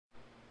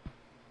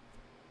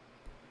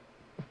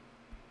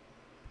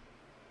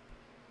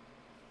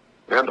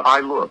And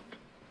I looked,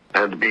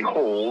 and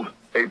behold,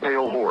 a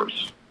pale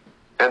horse.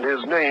 And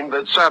his name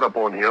that sat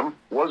upon him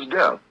was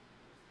Death,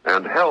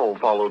 and hell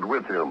followed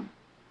with him.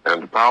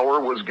 And power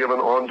was given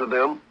unto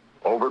them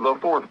over the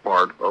fourth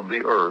part of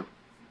the earth,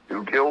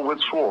 to kill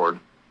with sword,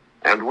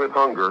 and with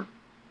hunger,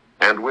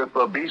 and with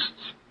the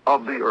beasts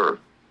of the earth.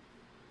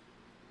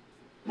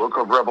 Book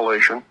of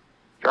Revelation,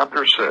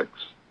 chapter 6,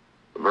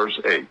 verse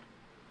 8.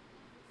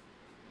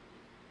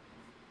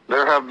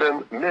 There have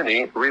been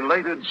many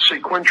related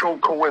sequential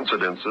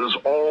coincidences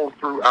all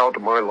throughout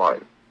my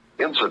life,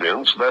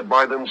 incidents that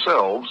by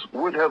themselves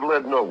would have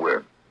led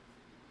nowhere.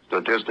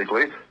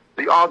 Statistically,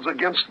 the odds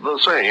against the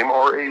same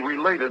or a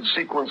related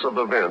sequence of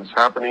events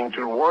happening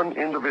to one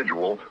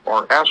individual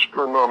are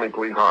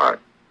astronomically high.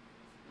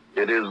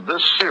 It is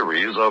this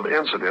series of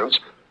incidents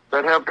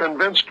that have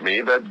convinced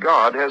me that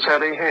God has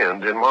had a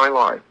hand in my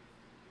life.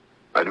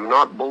 I do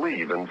not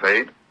believe in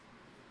fate.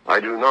 I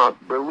do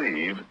not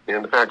believe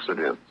in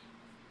accidents.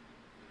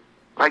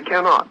 I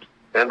cannot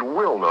and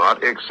will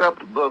not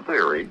accept the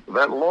theory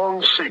that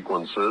long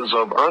sequences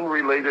of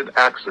unrelated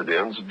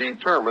accidents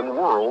determine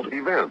world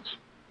events.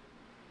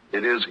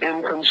 It is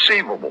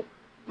inconceivable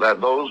that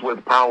those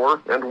with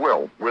power and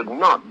wealth would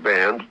not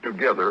band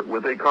together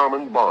with a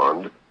common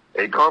bond,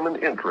 a common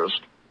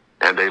interest,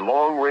 and a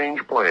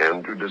long-range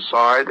plan to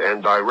decide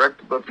and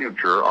direct the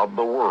future of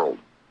the world.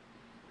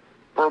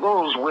 For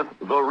those with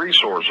the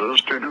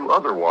resources to do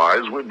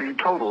otherwise would be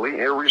totally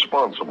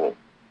irresponsible.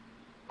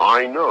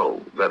 I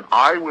know that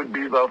I would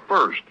be the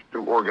first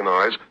to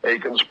organize a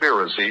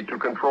conspiracy to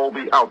control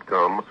the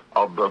outcome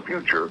of the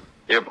future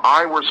if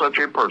I were such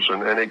a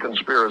person and a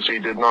conspiracy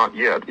did not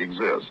yet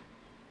exist.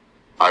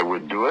 I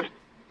would do it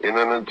in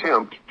an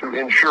attempt to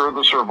ensure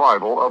the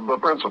survival of the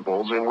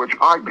principles in which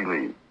I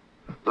believe,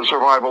 the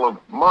survival of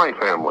my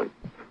family,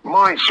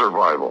 my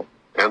survival,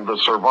 and the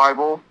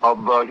survival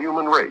of the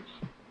human race,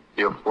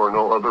 if for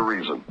no other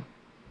reason.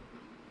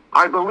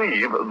 I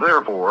believe,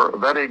 therefore,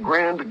 that a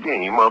grand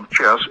game of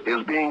chess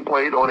is being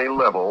played on a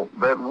level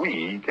that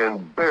we can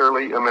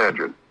barely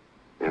imagine,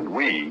 and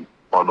we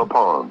are the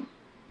pawns.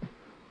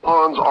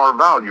 Pawns are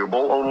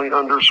valuable only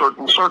under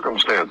certain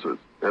circumstances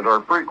and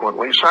are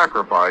frequently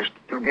sacrificed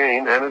to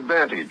gain an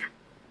advantage.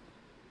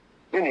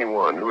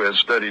 Anyone who has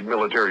studied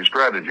military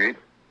strategy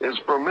is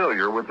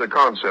familiar with the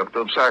concept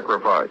of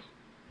sacrifice.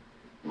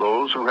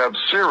 Those who have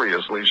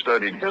seriously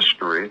studied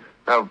history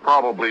have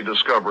probably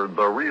discovered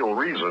the real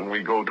reason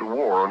we go to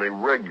war on a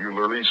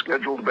regularly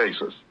scheduled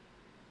basis.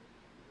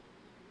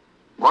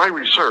 My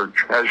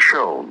research has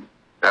shown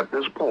at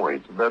this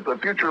point that the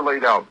future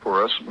laid out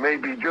for us may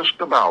be just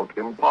about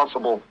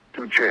impossible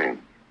to change.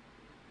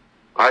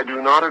 I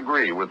do not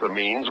agree with the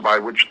means by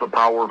which the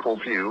powerful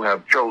few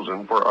have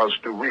chosen for us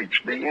to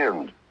reach the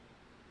end.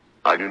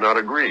 I do not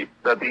agree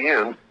that the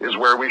end is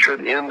where we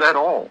should end at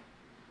all.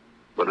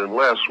 But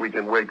unless we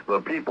can wake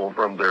the people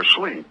from their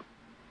sleep,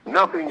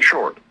 nothing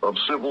short of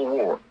civil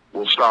war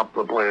will stop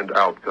the planned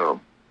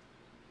outcome.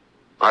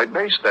 I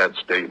base that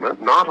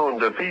statement not on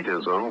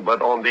defeatism,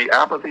 but on the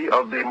apathy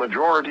of the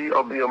majority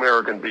of the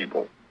American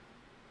people.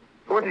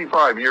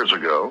 25 years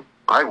ago,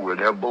 I would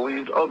have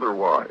believed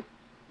otherwise,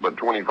 but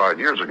 25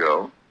 years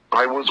ago,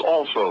 I was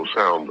also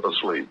sound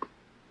asleep.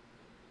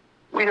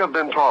 We have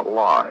been taught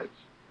lies.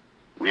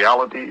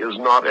 Reality is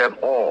not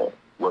at all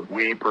what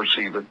we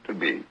perceive it to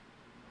be.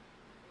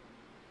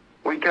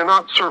 We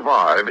cannot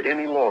survive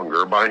any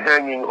longer by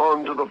hanging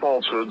on to the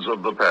falsehoods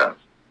of the past.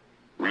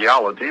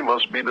 Reality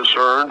must be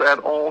discerned at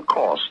all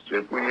costs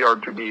if we are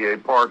to be a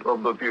part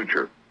of the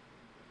future.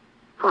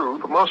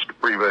 Truth must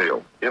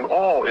prevail in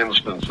all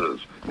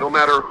instances, no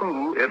matter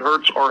who it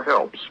hurts or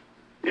helps,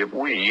 if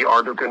we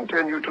are to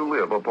continue to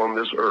live upon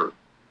this earth.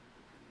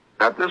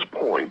 At this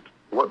point,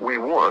 what we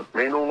want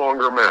may no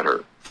longer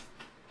matter.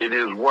 It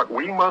is what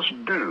we must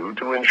do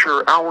to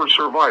ensure our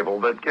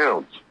survival that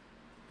counts.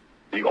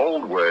 The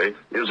old way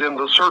is in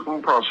the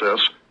certain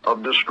process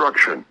of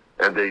destruction,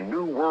 and a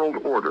new world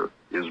order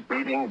is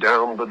beating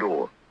down the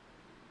door.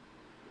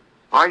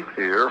 I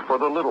fear for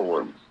the little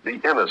ones, the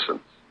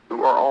innocents,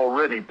 who are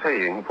already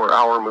paying for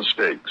our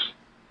mistakes.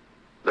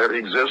 There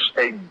exists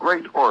a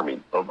great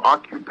army of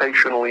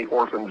occupationally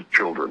orphaned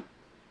children.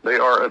 They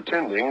are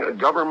attending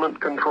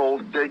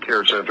government-controlled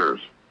daycare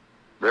centers.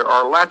 There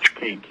are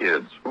latchkey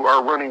kids who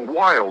are running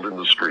wild in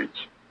the streets,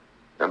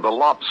 and the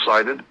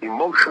lopsided,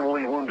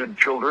 emotionally wounded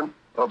children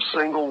of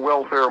single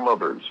welfare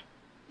mothers,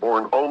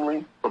 born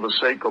only for the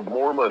sake of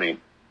more money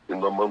in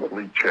the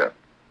monthly check.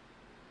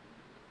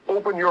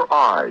 Open your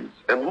eyes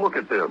and look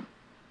at them,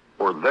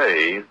 for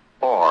they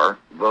are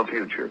the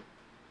future.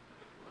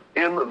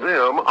 In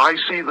them I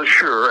see the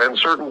sure and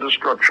certain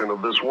destruction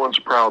of this once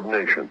proud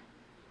nation.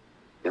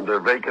 In their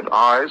vacant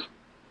eyes,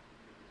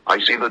 I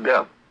see the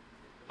death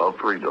of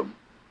freedom.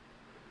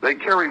 They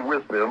carry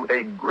with them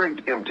a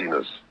great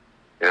emptiness,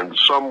 and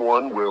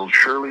someone will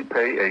surely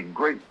pay a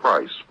great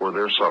price for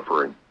their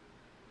suffering.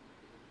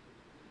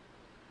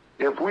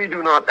 If we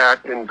do not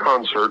act in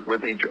concert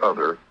with each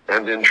other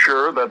and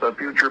ensure that the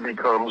future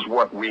becomes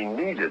what we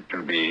need it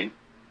to be,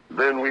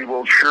 then we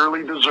will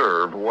surely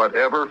deserve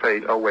whatever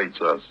fate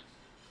awaits us.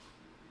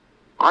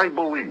 I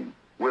believe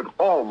with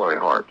all my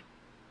heart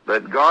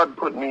that God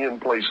put me in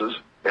places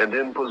and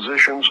in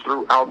positions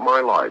throughout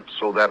my life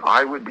so that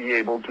I would be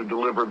able to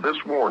deliver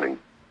this warning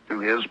to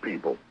His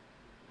people.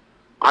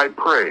 I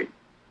pray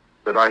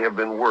that I have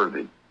been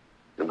worthy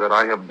and that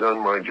I have done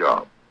my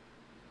job.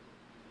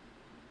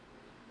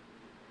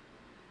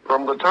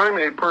 From the time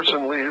a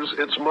person leaves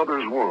its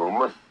mother's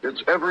womb,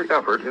 its every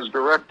effort is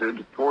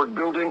directed toward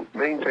building,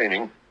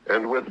 maintaining,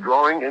 and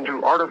withdrawing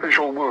into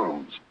artificial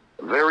wombs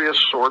various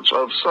sorts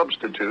of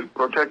substitute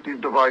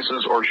protective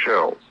devices or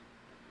shells.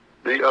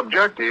 The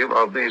objective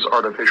of these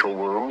artificial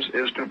wombs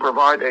is to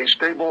provide a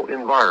stable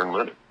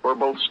environment for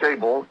both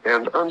stable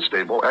and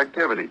unstable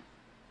activity,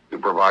 to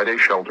provide a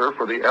shelter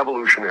for the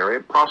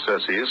evolutionary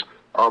processes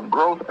of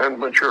growth and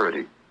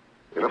maturity,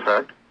 in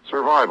effect,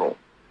 survival,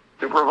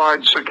 to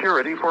provide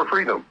security for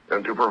freedom,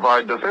 and to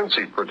provide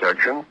defensive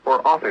protection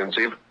for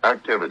offensive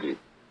activity.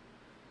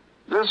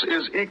 This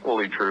is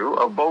equally true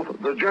of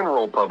both the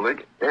general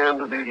public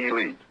and the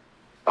elite.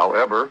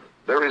 However,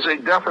 there is a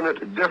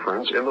definite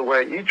difference in the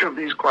way each of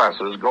these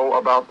classes go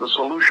about the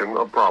solution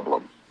of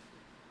problems.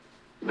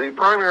 The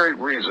primary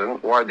reason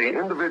why the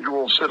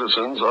individual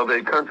citizens of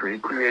a country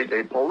create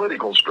a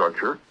political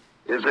structure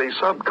is a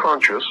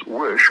subconscious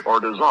wish or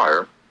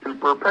desire to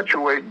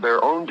perpetuate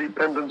their own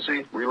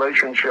dependency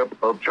relationship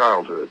of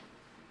childhood.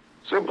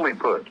 Simply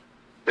put,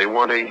 they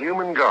want a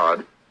human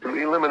God to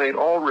eliminate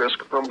all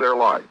risk from their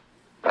life,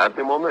 pat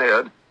them on the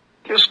head,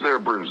 kiss their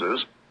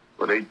bruises,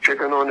 put a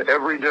chicken on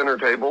every dinner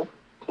table,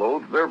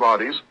 clothe their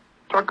bodies,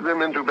 tuck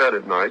them into bed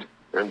at night,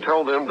 and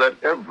tell them that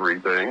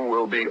everything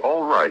will be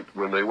all right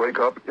when they wake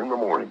up in the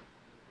morning.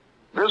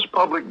 This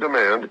public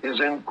demand is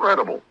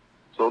incredible,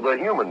 so the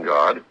human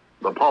God,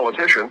 the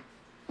politician,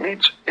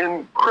 meets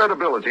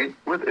incredibility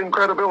with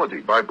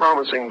incredibility by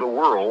promising the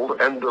world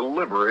and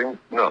delivering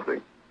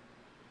nothing.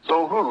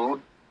 So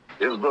who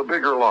is the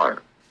bigger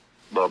liar,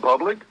 the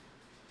public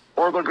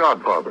or the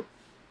Godfather?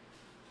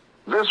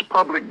 This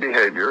public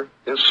behavior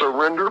is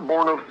surrender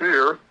born of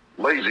fear,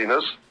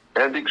 laziness,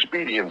 and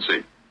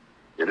expediency.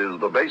 It is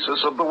the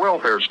basis of the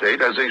welfare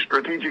state as a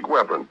strategic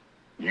weapon,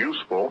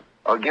 useful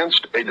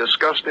against a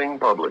disgusting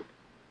public.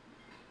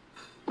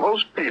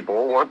 Most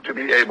people want to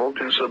be able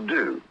to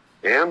subdue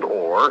and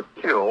or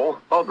kill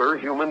other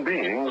human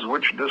beings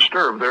which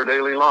disturb their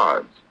daily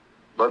lives,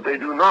 but they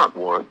do not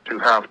want to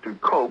have to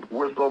cope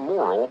with the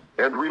moral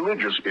and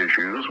religious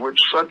issues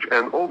which such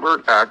an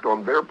overt act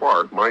on their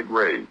part might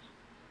raise.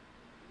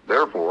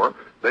 Therefore,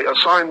 they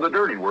assign the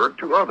dirty work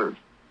to others,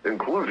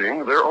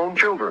 including their own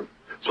children,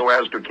 so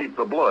as to keep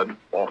the blood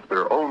off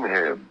their own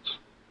hands.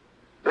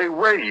 They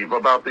rave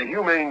about the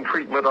humane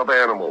treatment of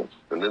animals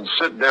and then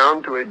sit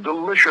down to a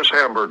delicious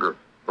hamburger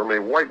from a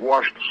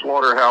whitewashed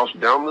slaughterhouse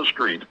down the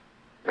street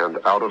and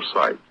out of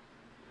sight.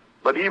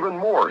 But even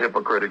more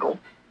hypocritical,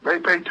 they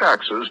pay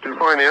taxes to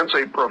finance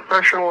a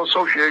professional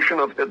association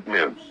of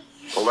hitmen,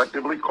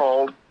 collectively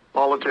called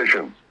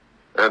politicians,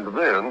 and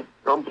then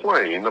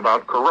complain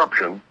about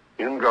corruption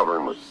in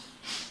government.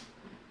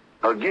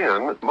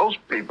 Again, most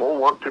people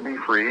want to be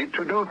free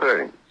to do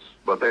things,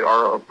 but they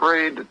are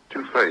afraid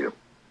to fail.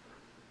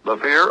 The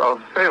fear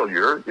of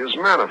failure is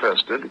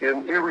manifested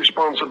in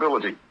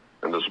irresponsibility,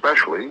 and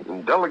especially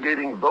in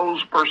delegating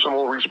those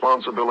personal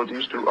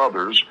responsibilities to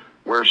others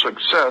where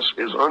success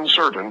is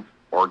uncertain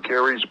or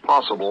carries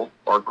possible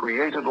or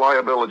created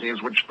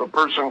liabilities which the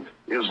person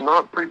is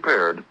not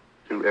prepared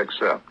to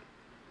accept.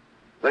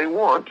 They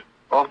want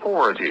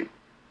authority,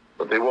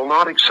 but they will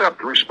not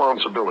accept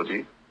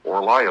responsibility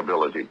or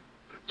liability.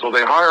 So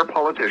they hire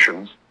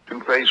politicians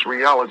to face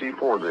reality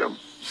for them.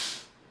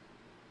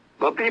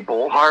 The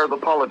people hire the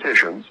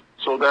politicians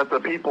so that the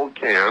people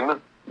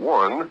can,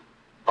 1,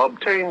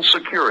 obtain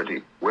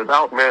security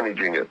without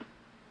managing it.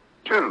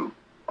 2,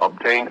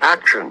 obtain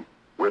action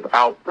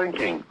without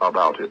thinking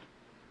about it.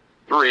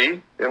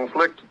 3,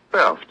 inflict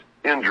theft,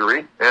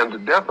 injury,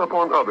 and death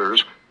upon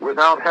others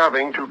without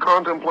having to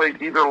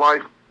contemplate either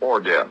life or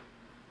death.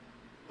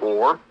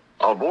 4,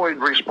 avoid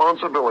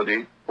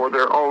responsibility for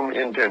their own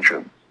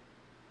intentions.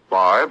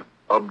 5,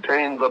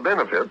 obtain the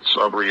benefits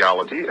of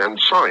reality and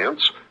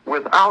science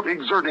without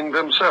exerting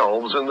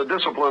themselves in the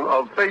discipline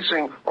of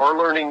facing or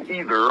learning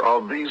either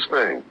of these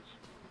things.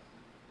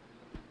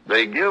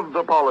 They give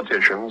the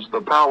politicians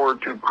the power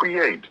to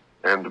create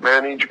and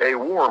manage a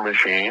war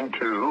machine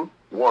to,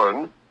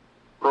 1,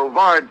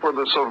 provide for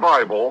the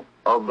survival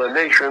of the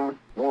nation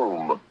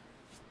womb.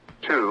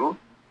 2,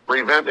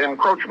 prevent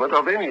encroachment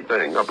of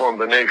anything upon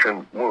the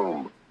nation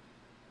womb.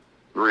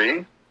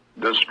 3,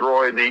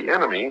 destroy the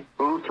enemy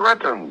who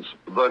threatens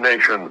the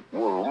nation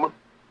womb.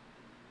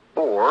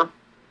 4,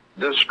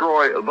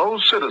 destroy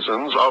those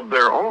citizens of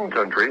their own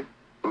country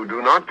who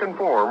do not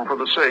conform for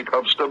the sake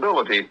of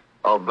stability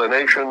of the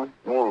nation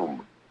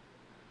womb.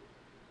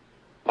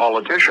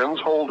 Politicians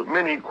hold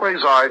many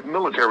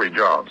quasi-military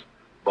jobs,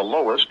 the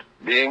lowest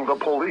being the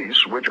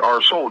police, which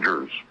are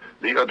soldiers,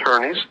 the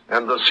attorneys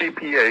and the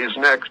CPAs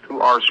next, who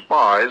are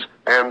spies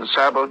and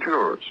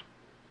saboteurs,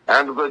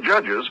 and the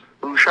judges,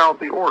 who shout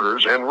the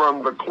orders and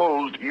run the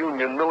closed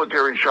Union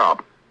military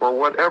shop for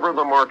whatever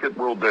the market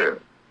will bear.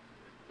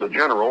 The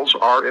generals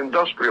are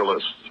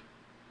industrialists.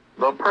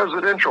 The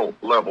presidential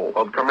level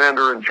of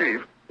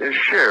commander-in-chief is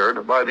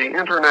shared by the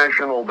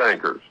international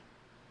bankers.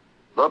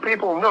 The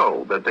people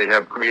know that they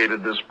have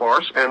created this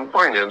farce and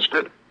financed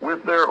it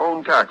with their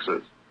own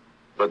taxes,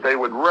 but they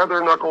would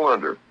rather knuckle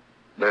under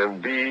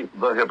than be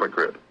the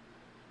hypocrite.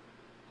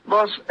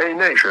 Thus, a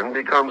nation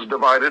becomes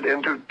divided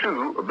into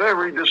two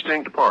very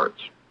distinct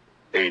parts: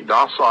 a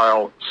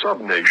docile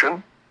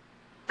subnation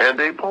and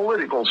a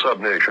political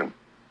subnation.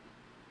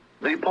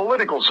 The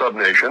political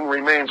subnation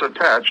remains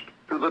attached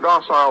to the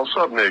docile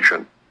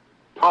subnation,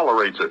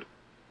 tolerates it,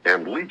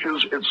 and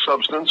leaches its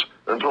substance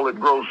until it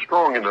grows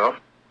strong enough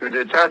to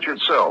detach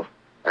itself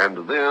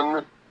and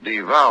then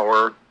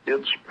devour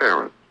its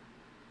parent.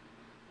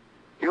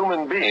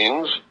 Human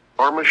beings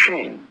are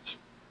machines,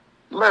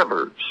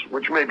 levers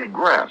which may be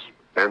grasped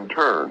and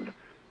turned,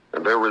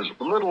 and there is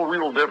little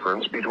real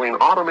difference between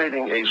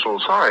automating a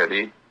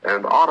society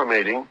and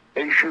automating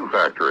a shoe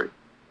factory.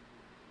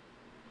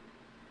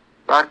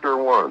 Factor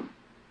 1.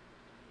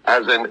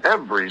 As in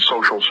every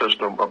social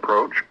system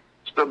approach,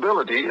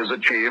 stability is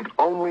achieved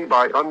only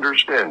by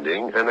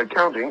understanding and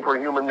accounting for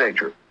human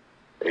nature.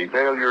 A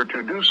failure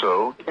to do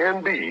so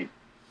can be,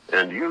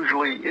 and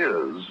usually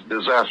is,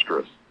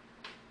 disastrous.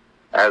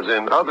 As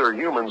in other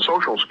human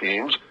social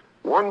schemes,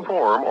 one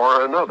form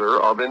or another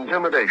of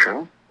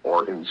intimidation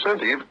or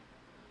incentive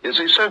is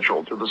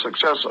essential to the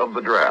success of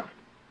the draft.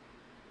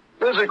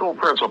 Physical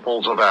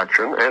principles of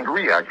action and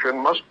reaction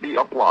must be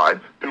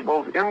applied to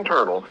both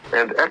internal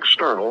and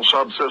external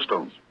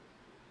subsystems.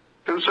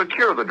 To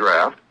secure the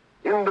draft,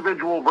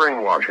 individual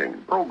brainwashing,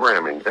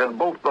 programming, and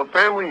both the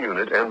family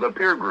unit and the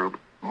peer group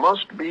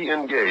must be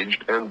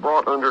engaged and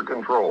brought under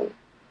control.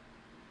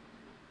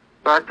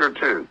 Factor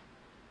 2.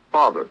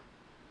 Father.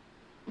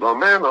 The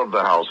man of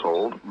the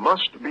household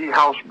must be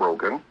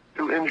housebroken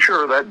to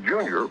ensure that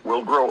Junior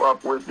will grow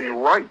up with the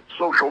right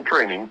social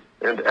training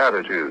and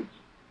attitudes.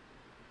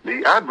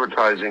 The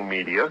advertising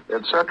media,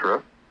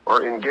 etc.,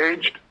 are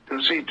engaged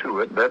to see to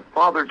it that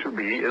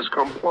father-to-be is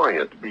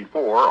compliant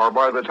before or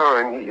by the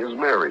time he is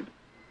married.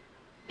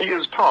 He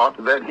is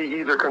taught that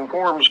he either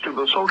conforms to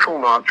the social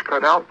notch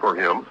cut out for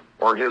him,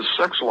 or his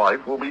sex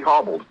life will be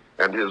hobbled,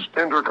 and his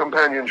tender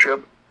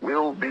companionship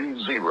will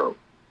be zero.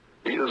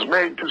 He is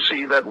made to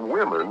see that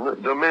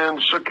women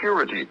demand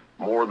security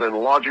more than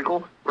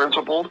logical,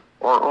 principled,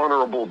 or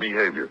honorable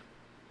behavior.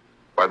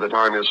 By the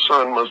time his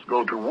son must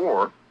go to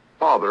war,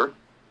 father,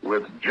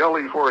 with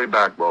jelly for a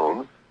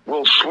backbone,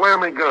 will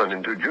slam a gun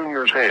into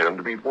Junior's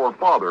hand before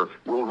father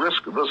will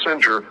risk the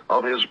censure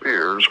of his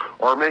peers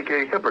or make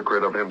a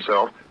hypocrite of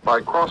himself by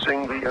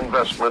crossing the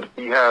investment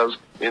he has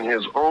in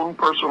his own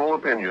personal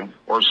opinion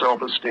or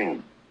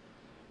self-esteem.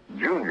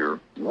 Junior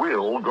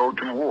will go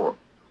to war,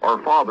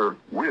 or father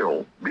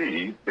will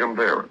be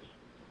embarrassed.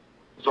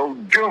 So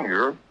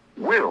Junior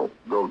will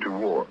go to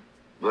war,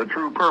 the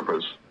true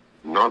purpose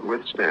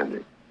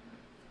notwithstanding.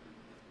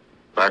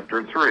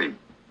 Factor 3.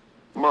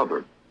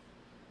 Mother.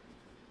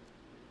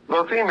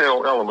 The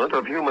female element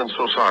of human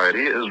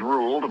society is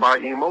ruled by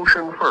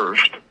emotion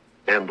first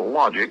and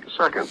logic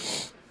second.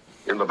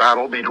 In the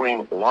battle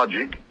between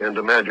logic and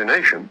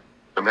imagination,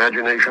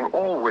 imagination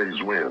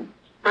always wins.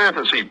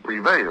 Fantasy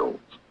prevails.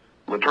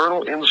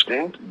 Maternal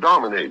instinct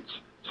dominates,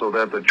 so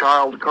that the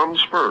child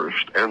comes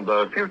first and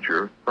the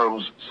future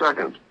comes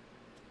second.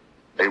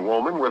 A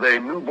woman with a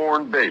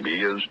newborn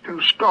baby is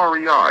too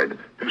starry-eyed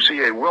to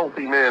see a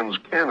wealthy man's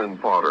cannon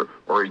fodder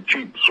or a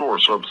cheap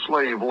source of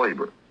slave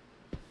labor.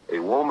 A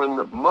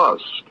woman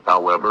must,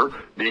 however,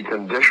 be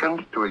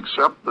conditioned to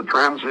accept the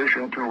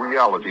transition to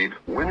reality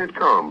when it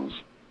comes,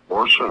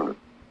 or sooner.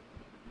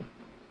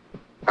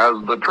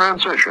 As the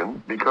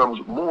transition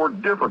becomes more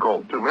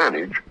difficult to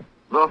manage,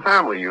 the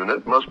family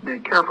unit must be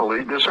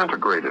carefully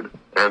disintegrated,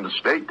 and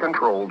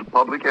state-controlled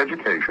public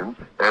education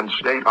and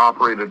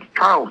state-operated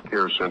child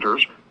care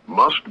centers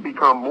must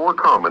become more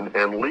common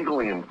and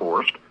legally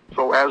enforced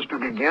so as to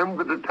begin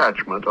the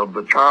detachment of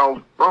the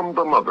child from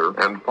the mother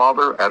and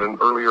father at an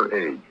earlier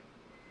age.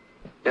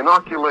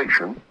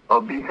 Inoculation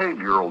of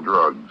behavioral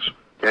drugs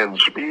can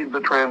speed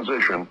the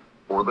transition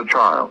for the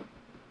child.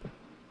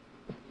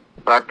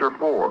 Factor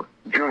 4.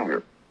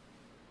 Junior.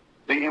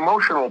 The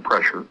emotional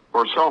pressure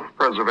for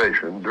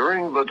self-preservation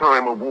during the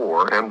time of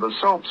war and the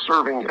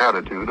self-serving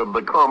attitude of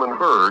the common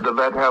herd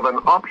that have an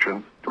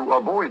option to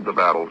avoid the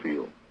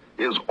battlefield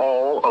is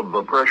all of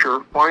the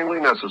pressure finally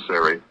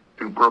necessary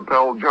to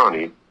propel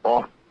Johnny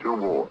off to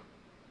war.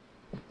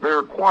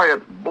 Their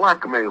quiet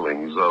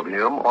blackmailings of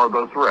him are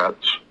the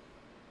threats: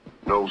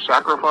 no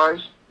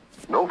sacrifice,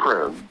 no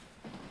friends,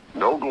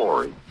 no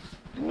glory,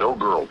 no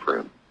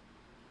girlfriend.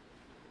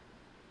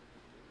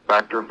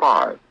 Factor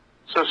 5.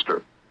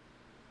 Sister.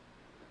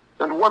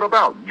 And what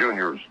about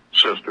Junior's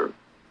sister?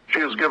 She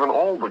is given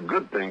all the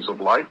good things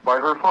of life by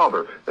her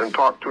father and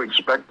taught to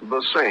expect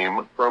the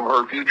same from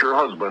her future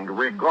husband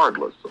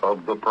regardless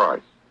of the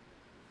price.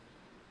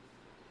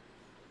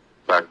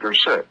 Factor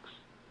 6.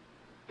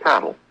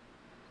 Cattle.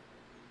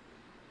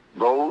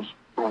 Those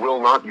who will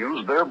not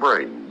use their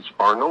brains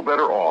are no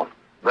better off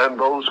than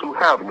those who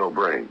have no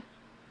brains.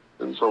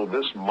 And so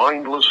this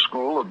mindless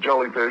school of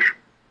jellyfish,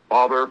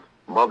 father,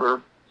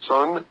 mother,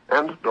 son,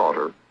 and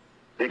daughter,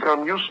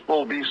 become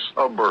useful beasts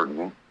of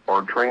burden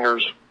or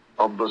trainers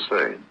of the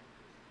same.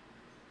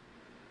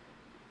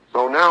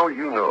 So now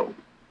you know.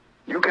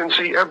 You can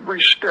see every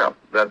step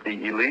that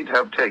the elite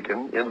have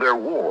taken in their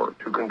war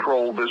to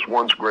control this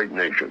once great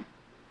nation.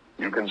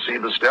 You can see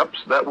the steps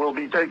that will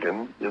be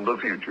taken in the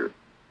future.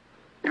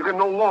 You can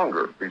no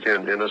longer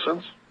pretend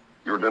innocence.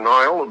 Your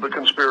denial of the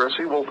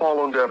conspiracy will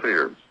fall on deaf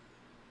ears.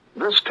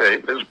 This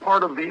tape is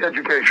part of the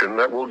education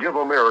that will give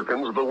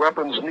Americans the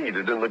weapons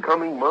needed in the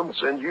coming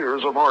months and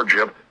years of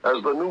hardship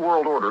as the New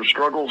World Order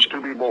struggles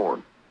to be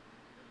born.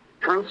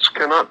 Truths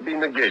cannot be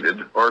negated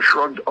or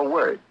shrugged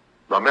away.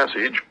 The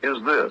message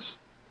is this: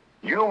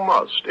 you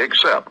must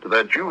accept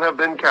that you have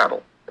been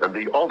cattle, and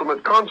the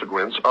ultimate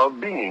consequence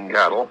of being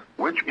cattle,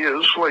 which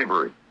is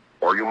slavery,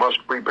 or you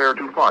must prepare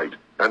to fight,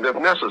 and if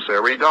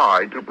necessary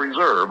die to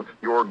preserve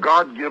your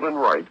God-given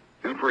right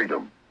to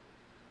freedom.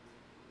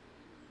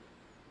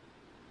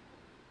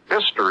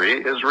 History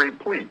is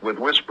replete with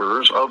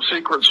whispers of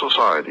secret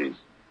societies,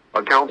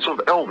 accounts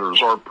of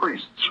elders or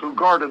priests who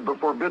guarded the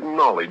forbidden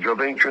knowledge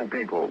of ancient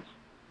peoples,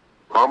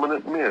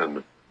 prominent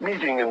men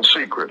meeting in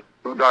secret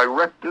who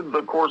directed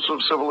the course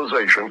of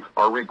civilization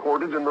are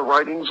recorded in the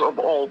writings of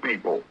all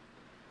people.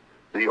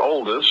 The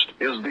oldest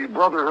is the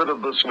Brotherhood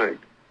of the Snake,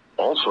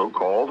 also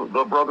called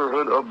the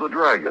Brotherhood of the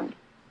Dragon,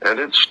 and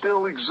it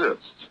still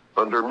exists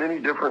under many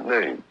different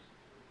names.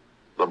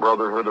 The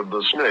Brotherhood of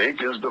the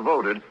Snake is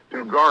devoted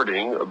to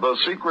guarding the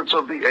secrets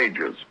of the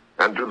ages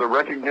and to the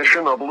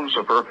recognition of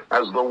Lucifer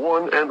as the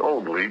one and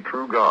only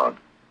true God.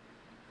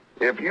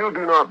 If you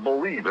do not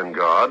believe in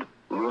God,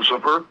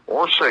 Lucifer,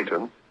 or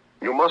Satan,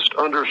 you must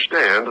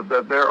understand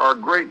that there are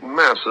great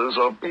masses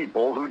of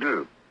people who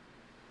do.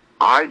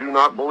 I do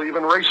not believe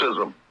in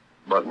racism,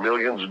 but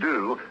millions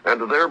do,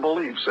 and their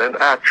beliefs and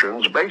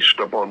actions based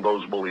upon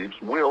those beliefs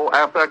will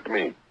affect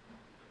me.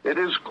 It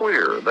is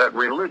clear that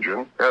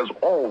religion has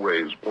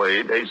always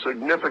played a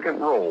significant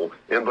role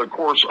in the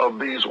course of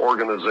these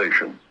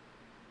organizations.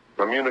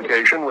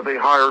 Communication with a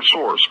higher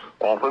source,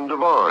 often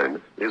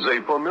divine, is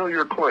a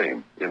familiar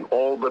claim in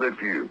all but a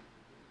few.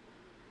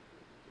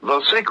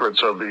 The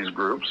secrets of these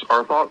groups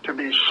are thought to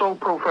be so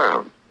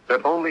profound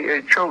that only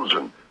a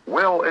chosen,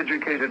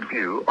 well-educated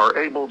few are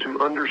able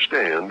to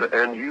understand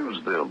and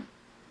use them.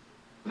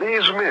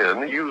 These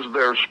men use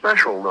their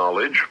special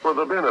knowledge for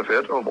the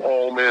benefit of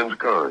all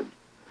mankind.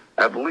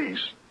 At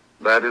least,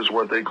 that is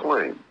what they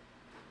claim.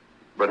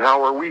 But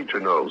how are we to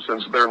know,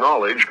 since their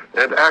knowledge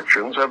and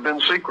actions have been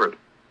secret?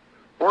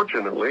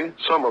 Fortunately,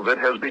 some of it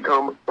has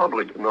become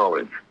public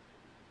knowledge.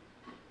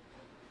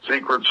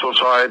 Secret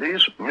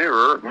societies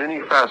mirror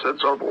many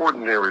facets of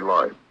ordinary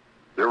life.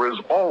 There is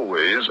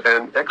always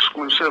an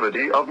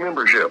exclusivity of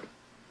membership,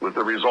 with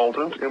the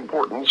resultant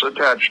importance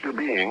attached to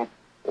being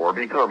or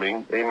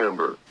becoming a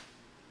member.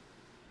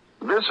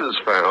 This is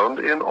found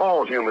in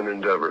all human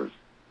endeavors,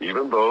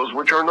 even those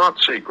which are not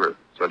secret,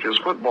 such as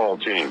football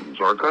teams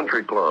or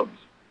country clubs.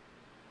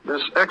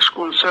 This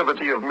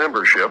exclusivity of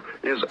membership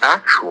is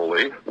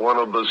actually one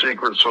of the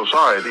secret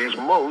society's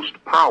most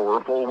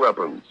powerful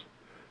weapons.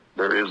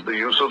 There is the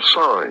use of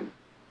signs,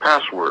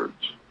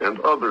 passwords, and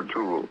other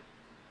tools.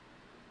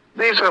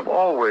 These have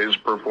always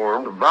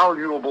performed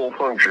valuable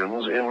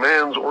functions in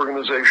man's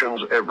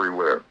organizations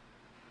everywhere.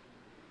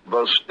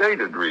 The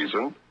stated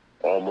reason,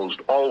 almost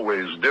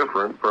always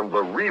different from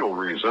the real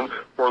reason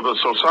for the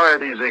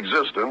society's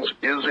existence,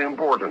 is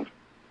important.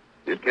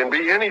 It can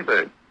be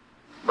anything,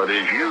 but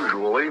is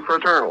usually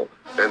fraternal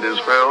and is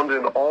found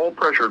in all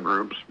pressure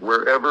groups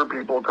wherever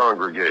people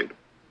congregate.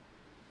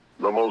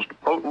 The most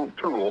potent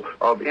tool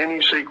of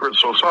any secret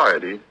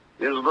society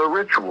is the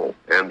ritual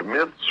and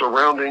myth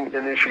surrounding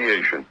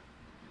initiation.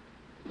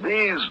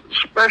 These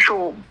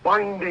special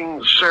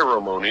binding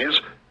ceremonies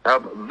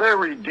have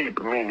very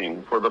deep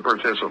meaning for the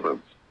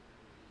participants.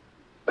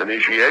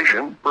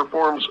 Initiation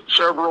performs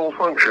several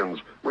functions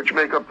which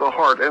make up the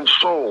heart and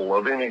soul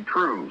of any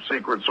true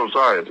secret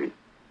society.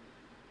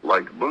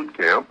 Like boot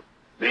camp,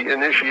 the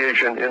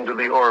initiation into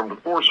the armed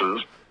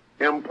forces,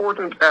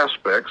 important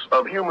aspects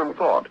of human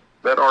thought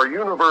that are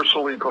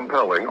universally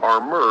compelling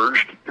are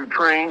merged to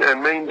train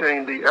and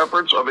maintain the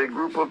efforts of a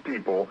group of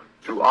people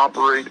to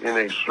operate in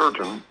a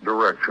certain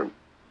direction.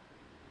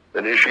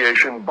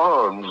 Initiation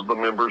bonds the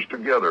members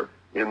together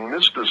in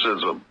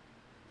mysticism.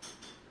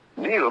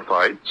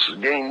 Neophytes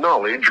gain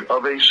knowledge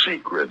of a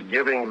secret,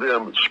 giving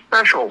them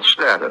special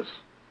status.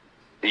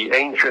 The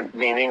ancient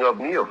meaning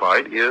of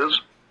neophyte is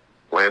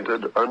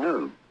planted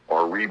anew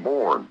or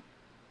reborn.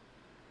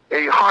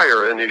 A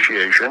higher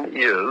initiation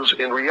is,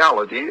 in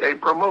reality, a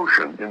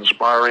promotion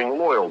inspiring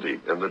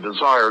loyalty and the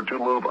desire to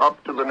move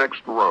up to the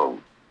next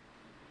rung.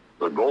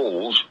 The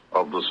goals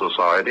of the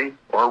society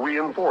are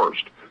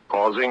reinforced,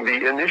 causing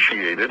the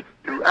initiated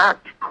to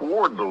act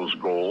toward those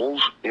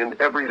goals in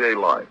everyday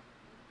life.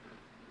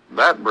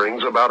 That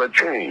brings about a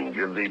change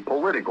in the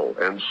political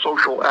and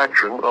social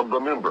action of the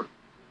member.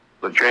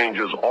 The change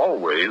is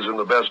always in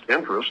the best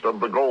interest of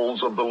the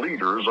goals of the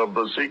leaders of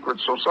the secret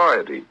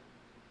society.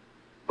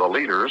 The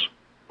leaders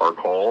are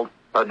called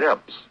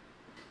adepts.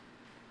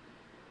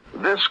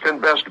 This can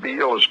best be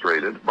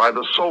illustrated by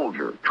the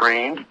soldier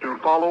trained to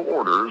follow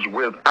orders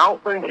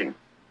without thinking.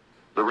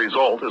 The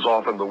result is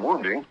often the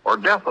wounding or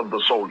death of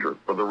the soldier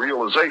for the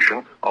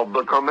realization of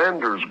the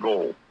commander's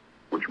goal,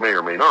 which may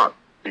or may not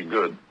be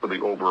good for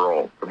the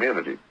overall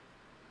community.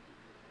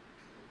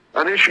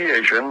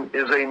 Initiation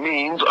is a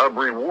means of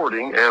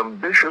rewarding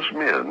ambitious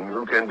men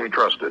who can be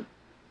trusted.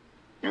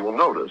 You will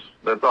notice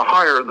that the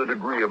higher the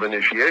degree of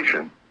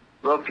initiation,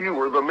 the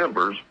fewer the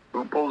members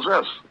who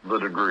possess the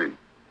degree.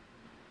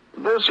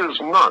 This is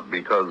not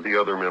because the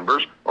other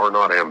members are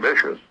not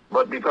ambitious,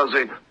 but because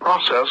a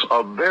process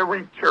of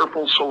very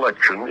careful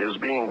selection is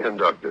being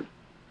conducted.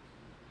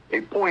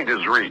 A point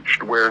is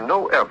reached where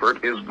no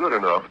effort is good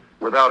enough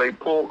without a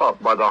pull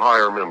up by the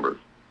higher members.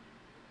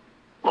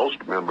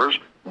 Most members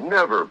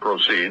never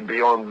proceed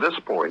beyond this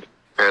point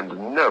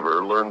and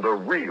never learn the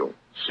real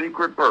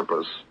secret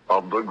purpose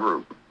of the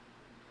group.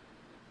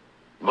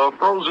 The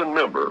frozen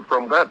member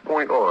from that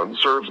point on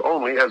serves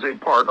only as a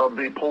part of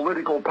the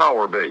political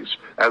power base,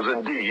 as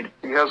indeed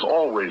he has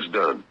always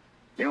done.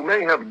 You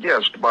may have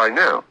guessed by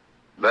now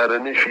that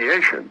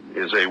initiation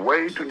is a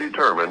way to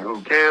determine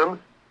who can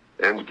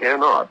and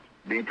cannot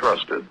be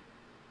trusted.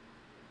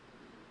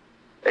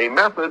 A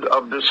method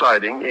of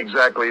deciding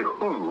exactly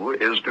who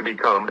is to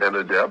become an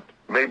adept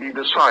may be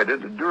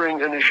decided during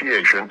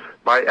initiation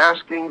by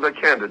asking the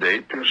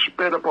candidate to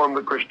spit upon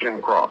the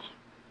Christian cross.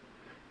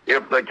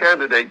 If the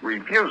candidate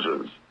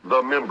refuses,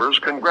 the members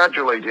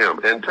congratulate him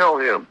and tell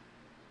him,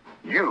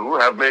 "You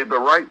have made the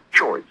right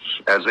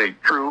choice, as a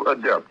true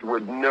adept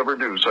would never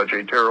do such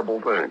a terrible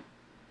thing."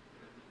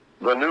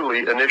 The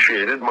newly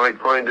initiated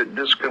might find it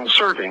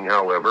disconcerting,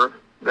 however,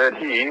 that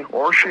he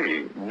or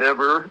she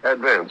never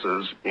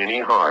advances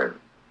any higher.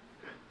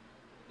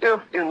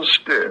 If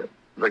instead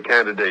the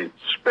candidate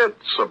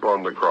spits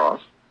upon the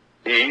cross,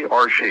 he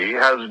or she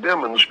has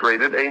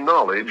demonstrated a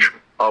knowledge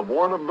of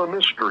one of the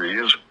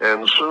mysteries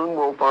and soon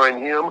will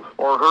find him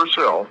or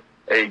herself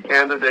a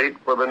candidate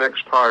for the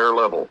next higher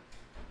level.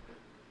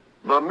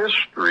 The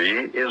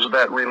mystery is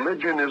that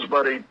religion is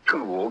but a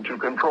tool to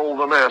control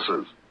the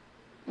masses.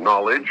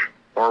 Knowledge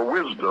or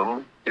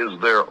wisdom is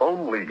their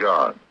only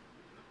God,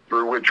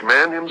 through which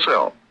man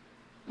himself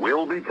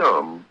will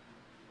become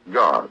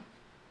God.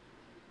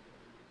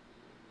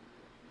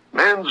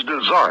 Man's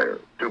desire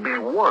to be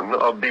one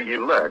of the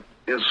elect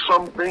is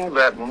something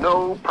that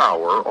no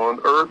power on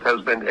earth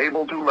has been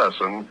able to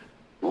lessen,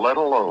 let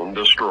alone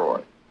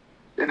destroy.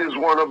 It is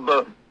one of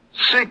the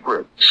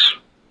secrets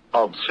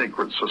of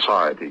secret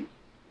society.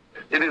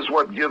 It is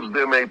what gives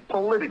them a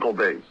political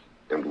base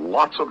and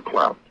lots of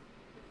clout.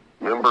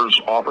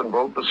 Members often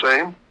vote the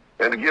same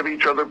and give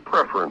each other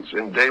preference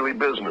in daily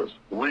business,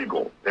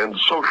 legal, and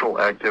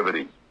social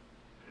activities.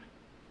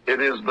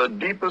 It is the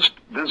deepest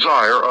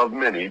desire of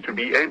many to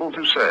be able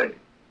to say,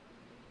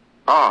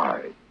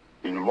 "I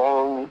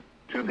belong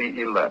to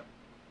the elect."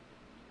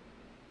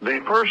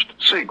 The first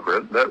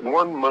secret that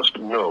one must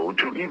know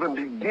to even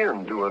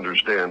begin to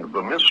understand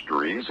the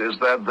mysteries is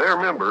that their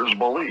members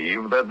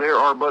believe that there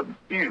are but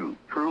few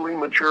truly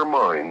mature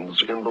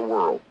minds in the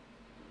world.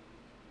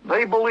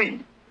 They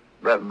believe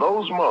that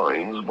those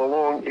minds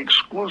belong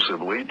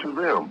exclusively to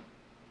them.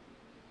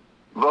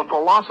 The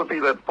philosophy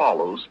that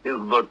follows is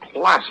the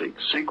classic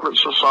secret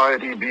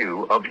society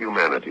view of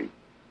humanity.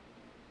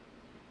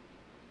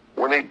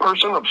 When a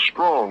person of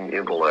strong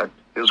intellect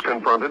is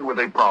confronted with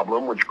a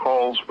problem which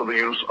calls for the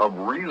use of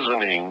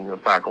reasoning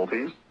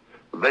faculties,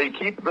 they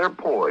keep their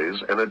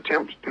poise and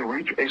attempt to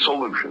reach a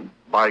solution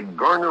by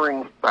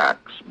garnering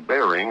facts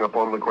bearing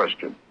upon the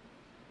question.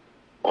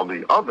 On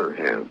the other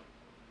hand,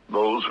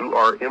 those who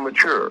are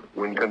immature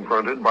when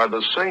confronted by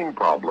the same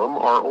problem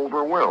are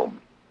overwhelmed.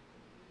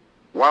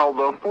 While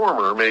the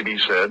former may be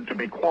said to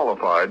be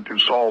qualified to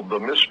solve the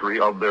mystery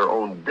of their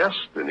own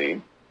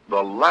destiny,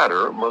 the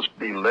latter must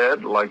be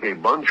led like a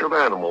bunch of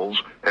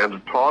animals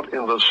and taught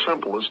in the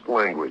simplest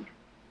language.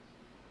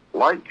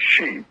 Like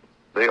sheep,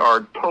 they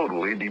are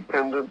totally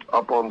dependent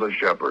upon the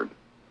shepherd.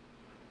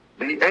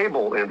 The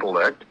able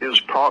intellect is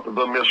taught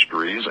the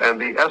mysteries and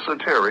the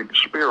esoteric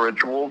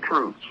spiritual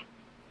truths.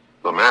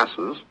 The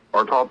masses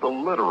are taught the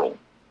literal,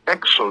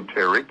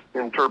 exoteric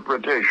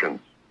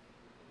interpretations.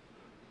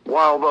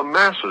 While the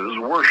masses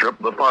worship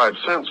the five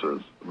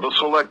senses, the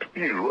select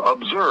few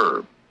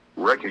observe,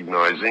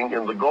 recognizing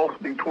in the gulf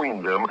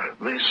between them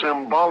the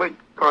symbolic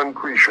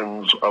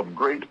concretions of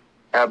great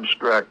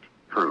abstract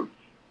truths.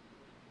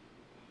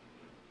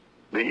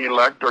 The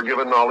elect are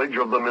given knowledge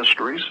of the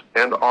mysteries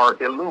and are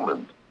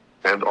illumined,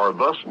 and are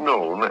thus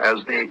known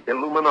as the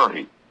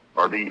Illuminati,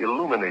 or the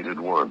illuminated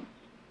ones,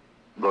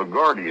 the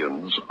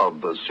guardians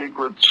of the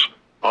secrets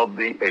of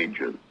the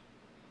ages.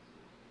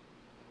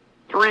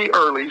 Three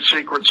early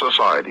secret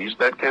societies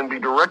that can be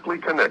directly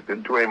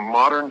connected to a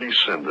modern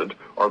descendant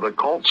are the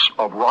cults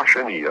of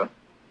Roshaniya,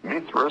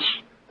 Mithras,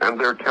 and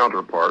their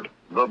counterpart,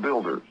 the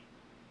Builders.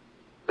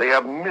 They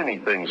have many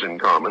things in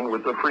common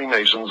with the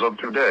Freemasons of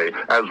today,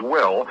 as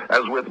well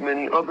as with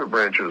many other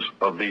branches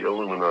of the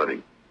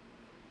Illuminati.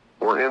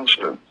 For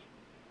instance,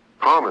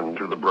 common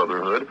to the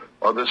Brotherhood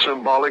are the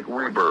symbolic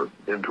rebirth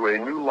into a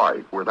new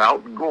life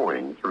without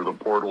going through the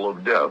portal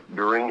of death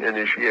during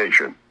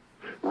initiation,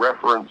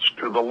 reference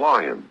to the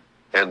lion,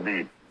 and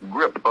the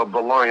grip of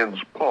the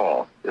lion's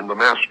paw in the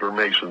Master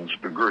Mason's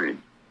degree.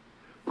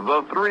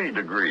 The 3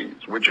 degrees,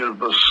 which is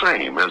the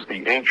same as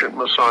the ancient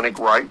Masonic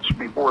rites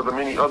before the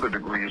many other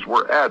degrees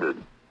were added,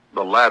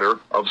 the ladder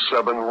of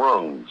 7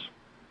 rungs,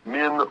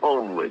 men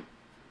only,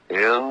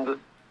 and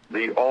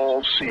the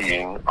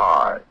all-seeing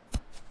eye.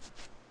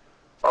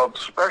 Of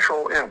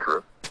special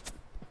interest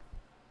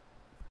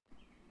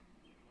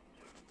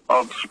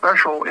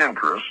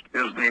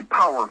is the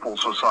powerful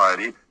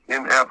society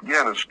in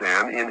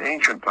Afghanistan in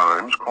ancient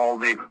times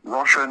called the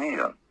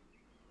Roshaniya,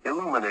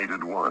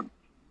 Illuminated One.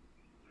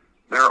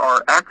 There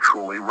are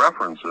actually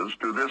references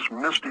to this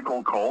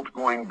mystical cult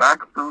going back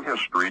through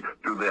history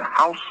to the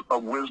House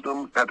of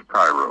Wisdom at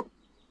Cairo.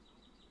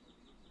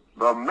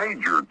 The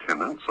major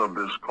tenets of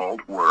this cult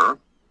were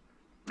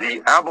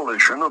the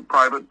abolition of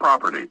private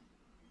property,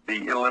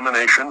 the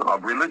elimination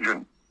of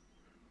religion,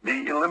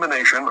 the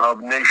elimination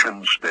of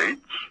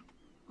nation-states,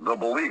 the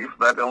belief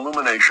that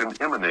illumination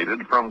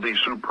emanated from the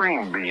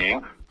Supreme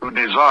Being who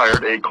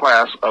desired a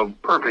class of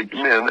perfect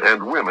men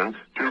and women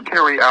to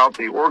carry out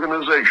the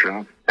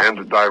organization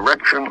and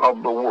direction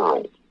of the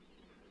world.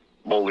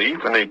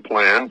 Belief in a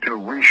plan to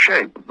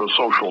reshape the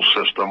social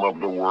system of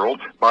the world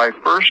by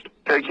first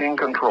taking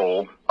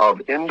control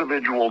of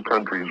individual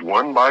countries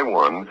one by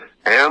one,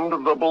 and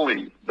the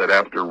belief that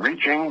after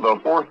reaching the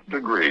 4th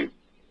degree,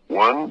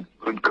 one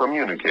could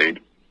communicate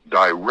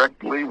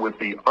directly with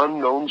the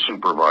unknown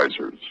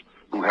supervisors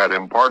who had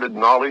imparted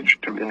knowledge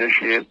to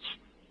initiates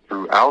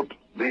throughout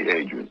the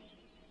ages.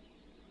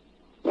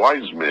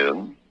 Wise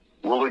men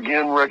will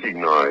again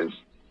recognize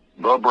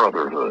the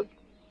Brotherhood.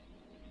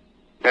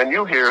 Can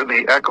you hear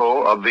the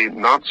echo of the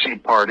Nazi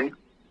Party,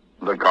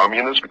 the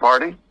Communist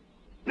Party,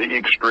 the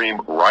extreme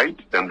right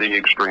and the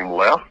extreme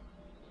left?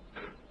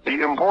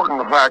 The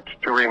important fact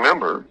to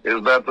remember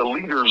is that the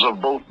leaders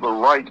of both the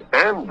right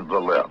and the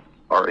left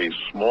are a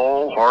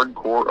small hard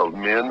core of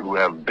men who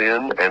have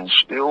been and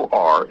still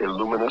are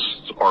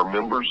Illuminists or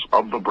members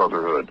of the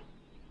Brotherhood.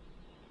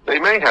 They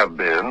may have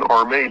been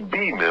or may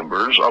be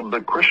members of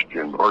the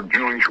Christian or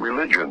Jewish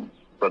religions,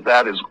 but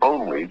that is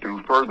only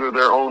to further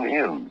their own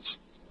ends.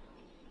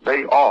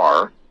 They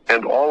are,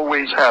 and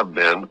always have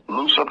been,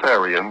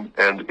 Luciferian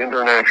and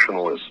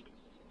internationalist.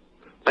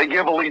 They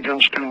give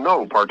allegiance to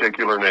no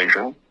particular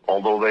nation,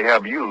 although they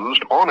have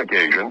used, on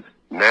occasion,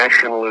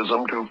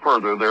 nationalism to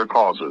further their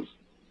causes.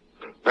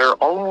 Their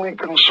only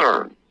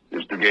concern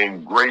is to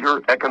gain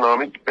greater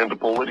economic and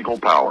political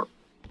power.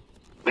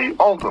 The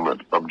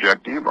ultimate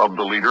objective of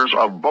the leaders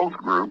of both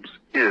groups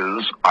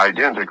is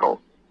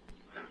identical.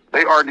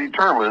 They are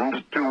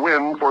determined to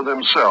win for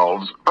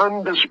themselves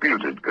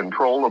undisputed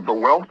control of the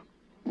wealth,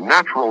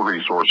 natural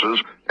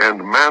resources,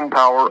 and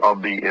manpower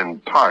of the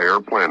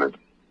entire planet.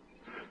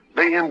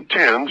 They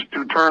intend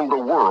to turn the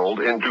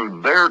world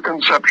into their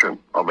conception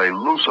of a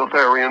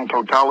Luciferian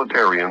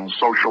totalitarian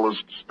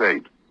socialist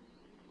state.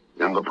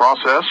 In the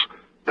process,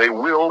 they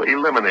will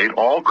eliminate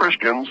all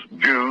Christians,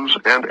 Jews,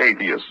 and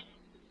atheists.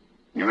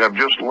 You have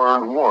just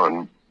learned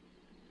one,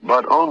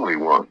 but only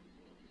one,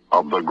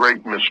 of the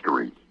great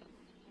mysteries.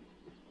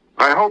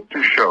 I hope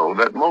to show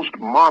that most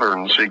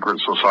modern secret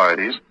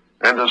societies,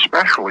 and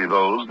especially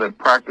those that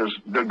practice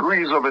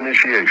degrees of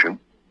initiation,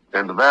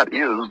 and that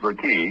is the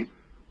key,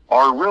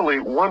 are really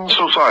one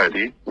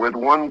society with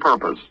one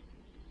purpose.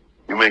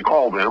 You may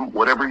call them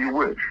whatever you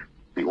wish: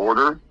 the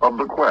Order of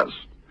the Quest,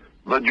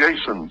 the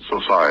Jason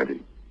Society,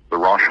 the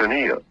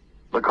Roshaniya,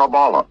 the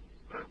Kabbalah,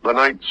 the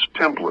Knights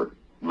Templar,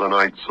 the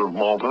Knights of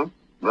Malta,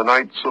 the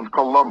Knights of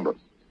Columbus,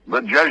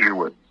 the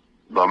Jesuits,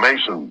 the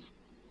Masons,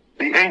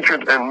 the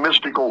ancient and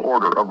mystical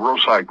order of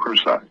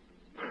Rosicruci,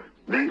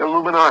 the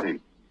Illuminati,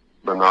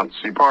 the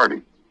Nazi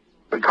Party,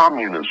 the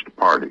Communist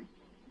Party,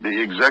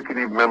 the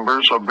executive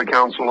members of the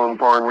Council on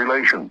Foreign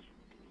Relations,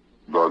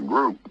 the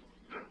Group,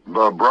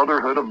 the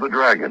Brotherhood of the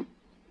Dragon,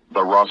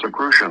 the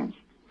Rosicrucians,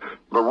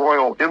 the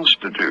Royal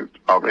Institute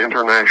of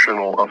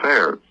International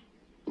Affairs,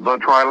 the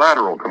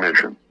Trilateral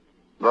Commission,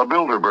 the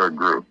Bilderberg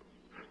Group,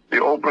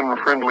 the Open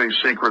Friendly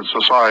Secret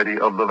Society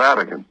of the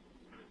Vatican,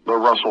 the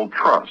Russell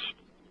Trust,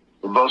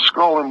 the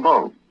Skull and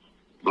Bones,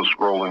 the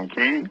Scroll and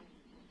Key,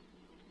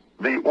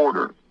 the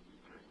Order.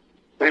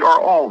 They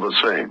are all the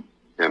same,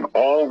 and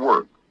all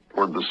work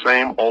toward the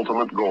same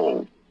ultimate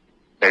goal: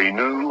 a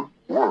new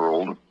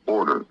world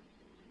order.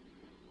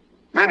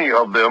 Many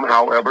of them,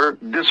 however,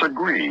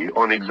 disagree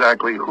on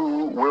exactly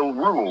who will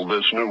rule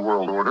this new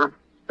world order,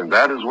 and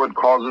that is what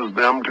causes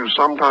them to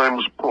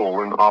sometimes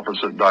pull in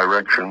opposite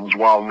directions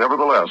while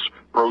nevertheless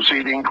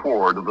proceeding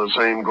toward the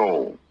same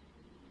goal.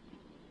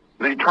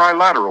 The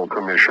Trilateral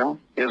Commission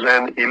is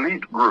an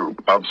elite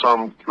group of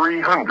some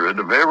 300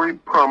 very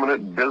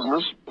prominent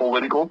business,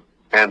 political,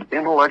 and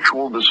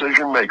intellectual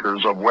decision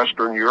makers of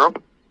Western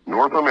Europe,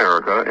 North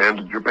America,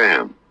 and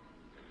Japan.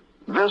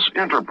 This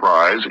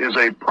enterprise is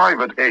a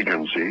private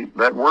agency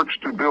that works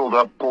to build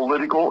up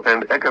political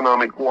and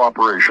economic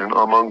cooperation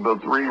among the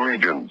three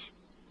regions.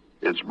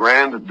 Its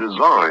brand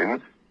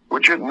design,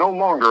 which it no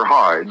longer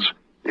hides,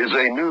 is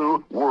a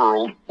new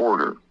world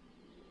order.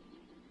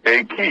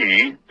 A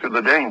key to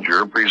the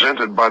danger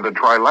presented by the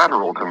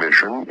Trilateral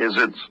Commission is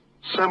its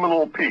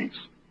seminal piece,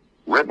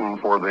 written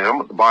for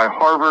them by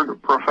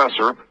Harvard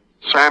professor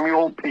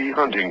Samuel P.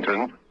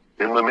 Huntington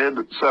in the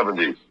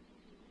mid-70s.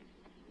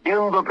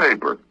 In the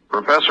paper,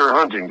 Professor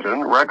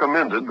Huntington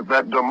recommended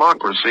that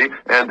democracy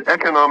and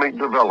economic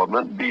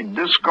development be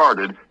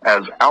discarded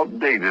as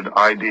outdated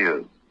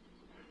ideas.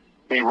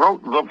 He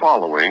wrote the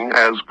following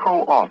as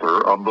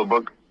co-author of the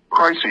book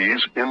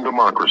Crises in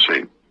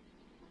Democracy.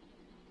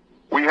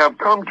 We have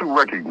come to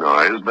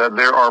recognize that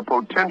there are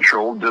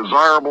potential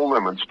desirable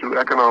limits to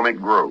economic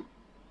growth.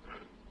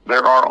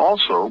 There are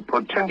also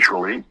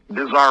potentially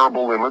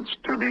desirable limits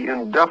to the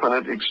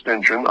indefinite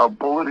extension of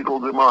political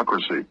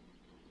democracy.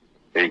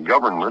 A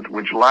government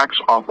which lacks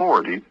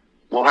authority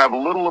will have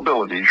little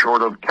ability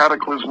short of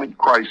cataclysmic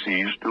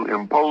crises to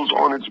impose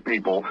on its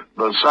people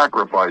the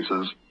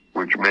sacrifices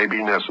which may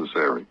be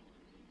necessary.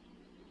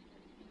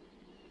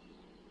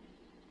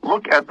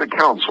 Look at the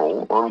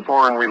Council on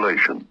Foreign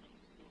Relations.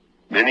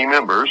 Many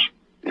members,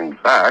 in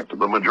fact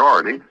the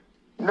majority,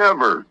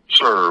 never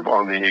serve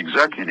on the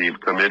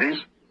executive committees.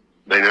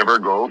 They never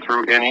go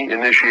through any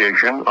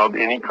initiation of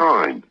any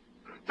kind.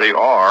 They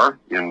are,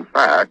 in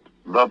fact,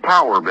 the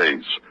power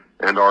base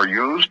and are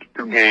used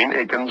to gain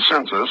a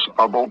consensus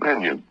of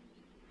opinion.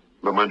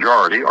 The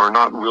majority are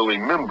not really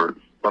members,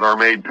 but are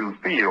made to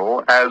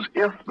feel as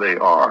if they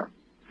are.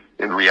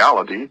 In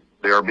reality,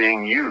 they are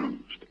being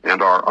used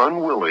and are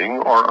unwilling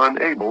or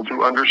unable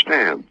to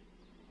understand.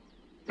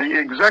 The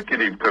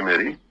Executive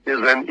Committee is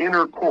an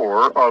inner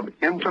core of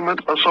intimate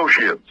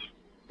associates,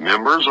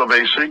 members of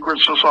a secret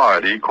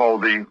society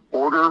called the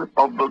Order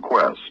of the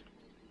Quest,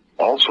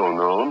 also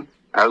known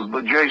as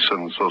the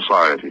Jason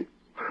Society,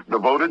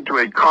 devoted to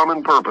a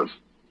common purpose.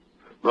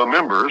 The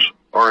members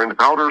are an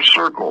outer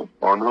circle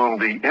on whom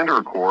the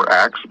inner core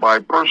acts by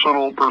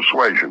personal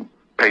persuasion,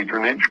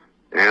 patronage,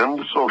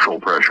 and social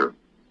pressure.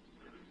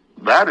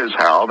 That is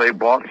how they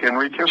bought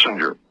Henry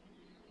Kissinger.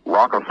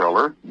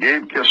 Rockefeller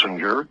gave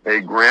Kissinger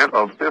a grant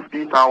of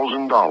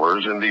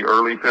 $50,000 in the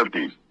early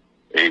 50s,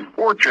 a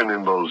fortune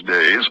in those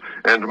days,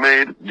 and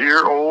made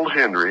dear old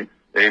Henry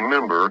a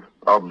member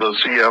of the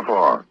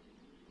CFR.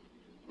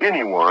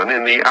 Anyone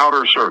in the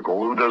outer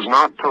circle who does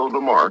not toe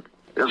the mark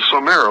is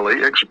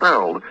summarily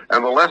expelled,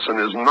 and the lesson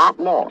is not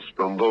lost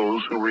on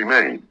those who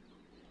remain.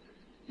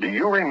 Do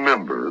you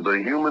remember the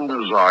human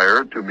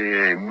desire to be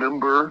a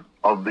member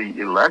of the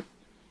elect?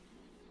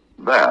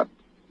 That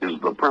is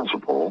the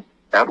principle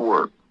at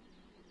work.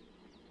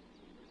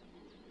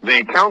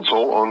 The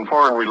Council on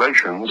Foreign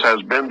Relations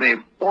has been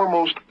the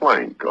foremost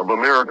plank of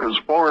America's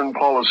foreign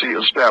policy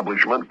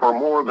establishment for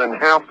more than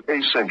half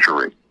a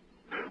century.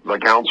 The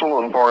Council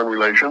on Foreign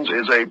Relations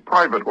is a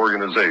private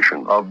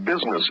organization of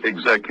business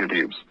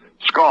executives,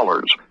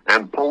 scholars,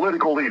 and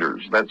political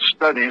leaders that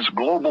studies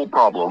global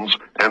problems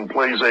and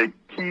plays a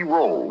key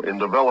role in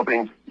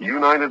developing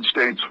United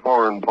States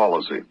foreign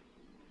policy.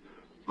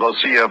 The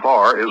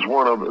CFR is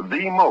one of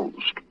the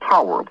most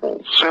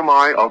powerful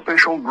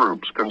semi-official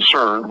groups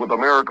concerned with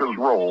America's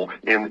role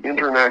in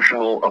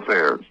international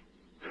affairs.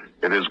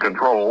 It is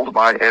controlled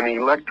by an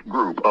elect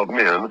group of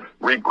men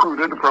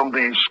recruited from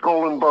the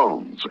Skull and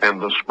Bones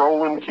and the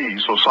Scroll and Key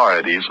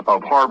societies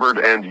of Harvard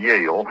and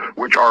Yale,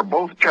 which are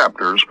both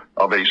chapters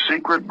of a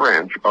secret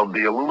branch of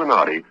the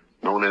Illuminati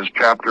known as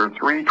Chapter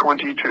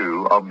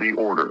 322 of the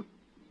Order.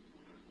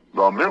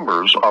 The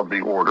members of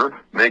the Order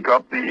make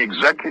up the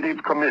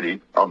Executive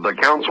Committee of the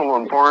Council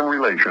on Foreign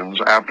Relations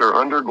after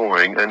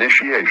undergoing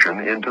initiation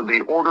into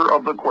the Order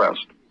of the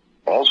Quest,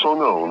 also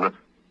known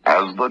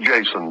as the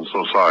Jason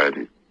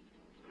Society.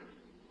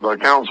 The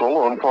Council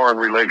on Foreign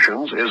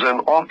Relations is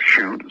an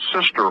offshoot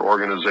sister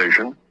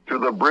organization to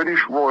the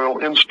British Royal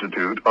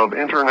Institute of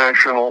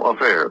International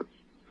Affairs.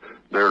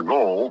 Their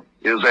goal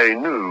is a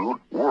new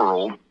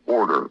world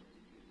order.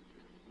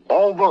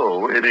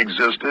 Although it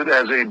existed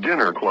as a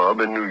dinner club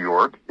in New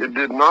York, it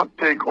did not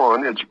take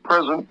on its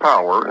present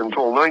power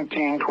until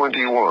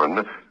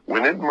 1921,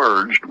 when it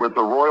merged with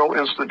the Royal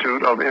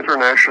Institute of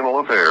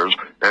International Affairs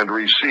and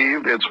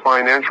received its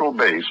financial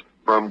base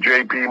from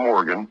J.P.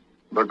 Morgan,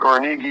 the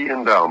Carnegie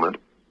Endowment,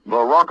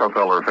 the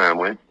Rockefeller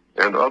family,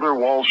 and other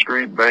Wall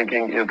Street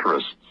banking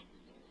interests.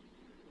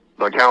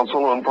 The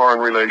Council on Foreign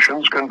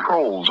Relations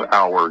controls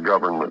our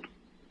government.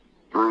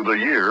 Through the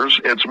years,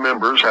 its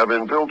members have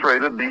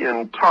infiltrated the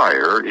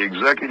entire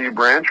executive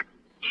branch,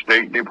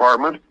 State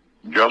Department,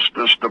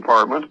 Justice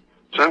Department,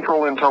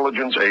 Central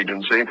Intelligence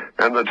Agency,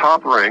 and the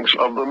top ranks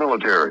of the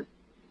military.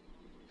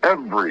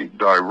 Every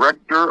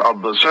director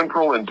of the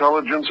Central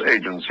Intelligence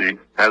Agency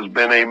has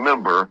been a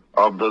member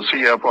of the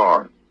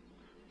CFR.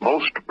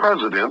 Most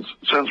presidents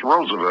since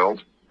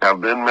Roosevelt have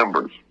been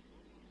members.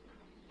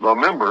 The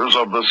members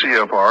of the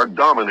CFR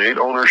dominate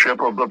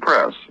ownership of the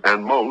press,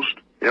 and most,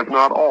 if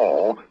not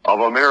all, of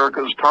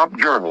America's top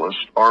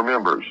journalists are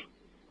members.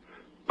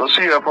 The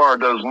CFR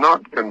does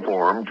not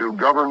conform to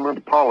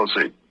government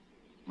policy.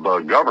 The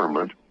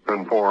government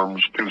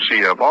conforms to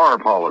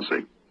CFR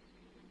policy.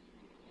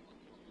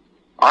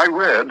 I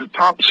read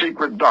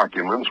top-secret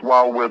documents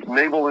while with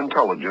Naval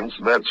Intelligence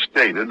that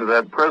stated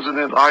that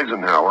President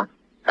Eisenhower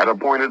had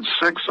appointed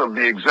 6 of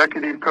the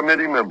executive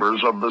committee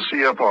members of the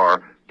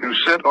CFR to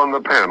sit on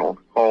the panel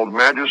called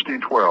Majesty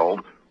 12,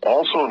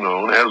 also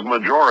known as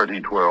Majority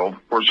 12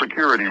 for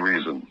security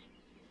reasons.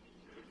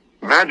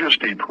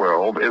 Majesty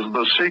 12 is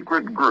the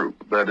secret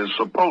group that is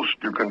supposed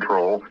to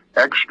control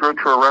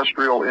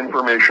extraterrestrial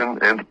information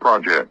and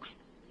projects.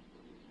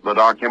 The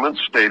document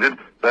stated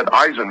that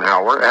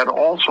Eisenhower had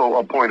also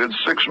appointed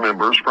 6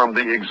 members from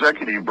the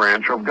executive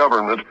branch of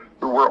government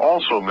who were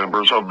also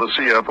members of the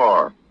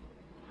CFR.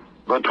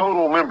 The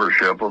total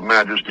membership of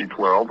Majesty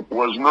 12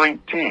 was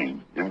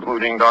 19,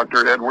 including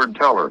Dr. Edward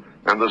Teller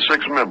and the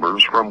 6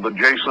 members from the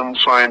Jason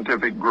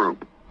Scientific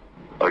Group.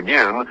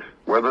 Again,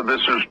 whether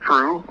this is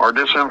true or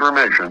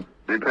disinformation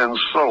depends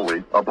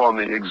solely upon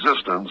the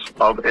existence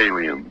of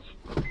aliens.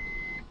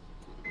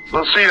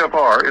 The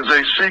CFR is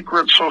a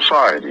secret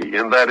society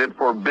in that it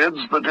forbids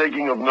the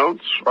taking of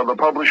notes or the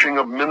publishing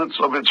of minutes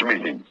of its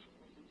meetings.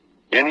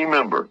 Any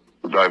member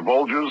who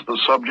divulges the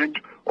subject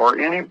or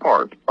any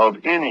part of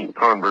any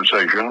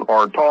conversation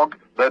or talk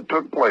that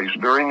took place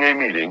during a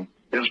meeting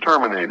is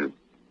terminated.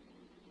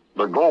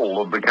 The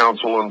goal of the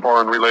Council on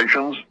Foreign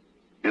Relations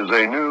is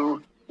a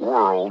new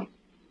world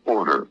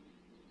order.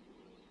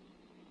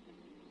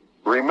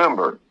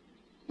 Remember,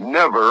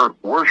 never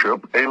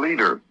worship a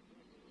leader.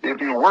 If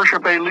you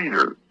worship a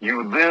leader,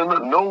 you then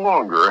no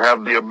longer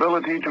have the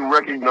ability to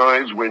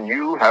recognize when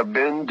you have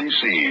been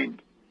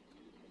deceived.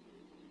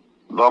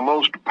 The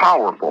most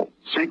powerful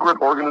secret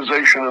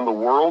organization in the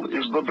world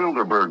is the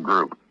Bilderberg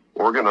Group,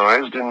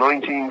 organized in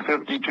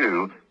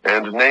 1952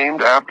 and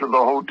named after the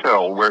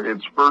hotel where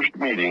its first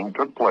meeting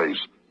took place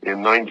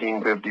in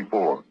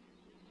 1954.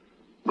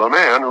 The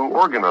man who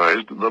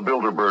organized the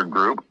Bilderberg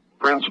Group,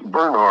 Prince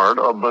Bernhard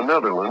of the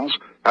Netherlands,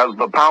 has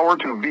the power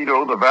to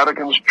veto the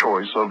Vatican's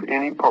choice of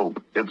any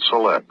pope it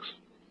selects.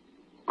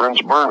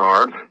 Prince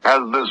Bernhard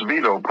has this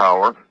veto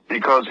power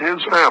because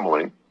his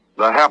family,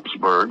 the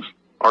Habsburgs,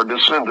 are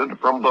descended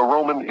from the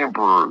Roman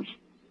emperors.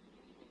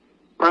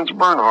 Prince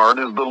Bernhard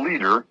is the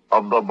leader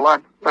of the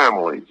Black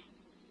families.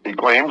 He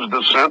claims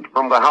descent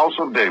from the House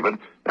of David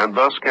and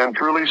thus can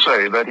truly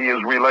say that he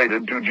is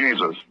related to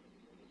Jesus.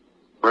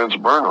 Prince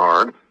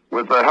Bernhard,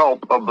 with the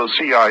help of the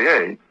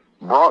CIA,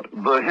 brought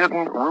the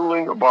hidden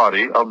ruling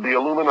body of the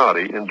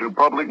Illuminati into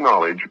public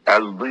knowledge as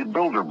the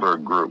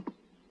Bilderberg Group.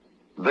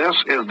 This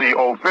is the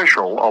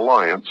official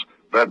alliance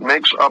that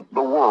makes up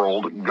the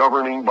world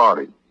governing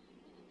body.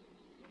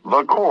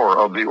 The core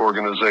of the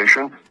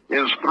organization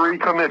is 3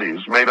 committees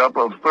made up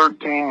of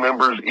 13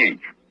 members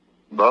each.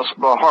 Thus,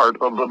 the heart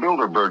of the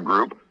Bilderberg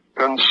Group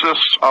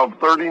consists of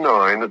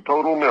 39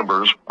 total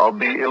members of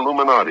the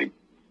Illuminati.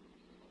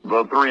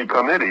 The 3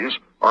 committees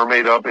are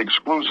made up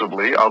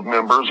exclusively of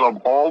members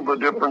of all the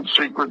different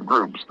secret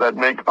groups that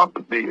make up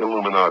the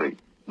Illuminati,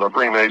 the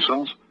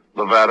Freemasons,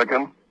 the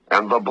Vatican,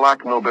 and the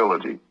Black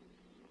nobility.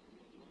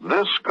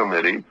 This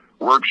committee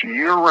works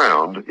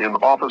year-round in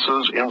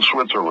offices in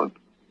Switzerland.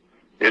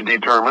 It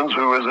determines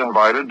who is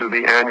invited to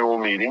the annual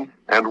meeting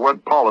and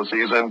what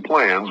policies and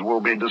plans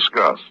will be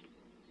discussed.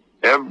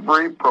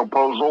 Every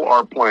proposal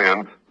or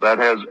plan that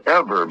has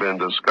ever been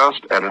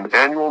discussed at an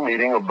annual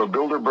meeting of the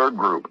Bilderberg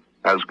Group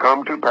has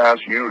come to pass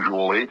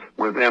usually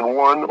within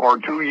 1 or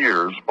 2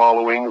 years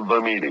following the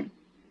meeting.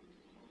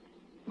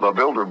 The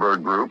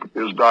Bilderberg Group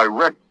is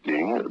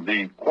directing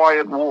the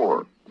quiet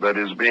war that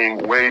is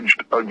being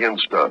waged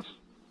against us.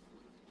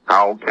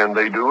 How can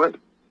they do it?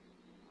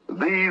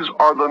 These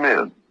are the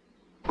men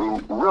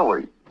who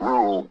really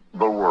rule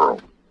the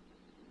world.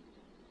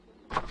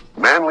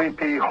 Manly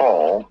P.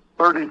 Hall,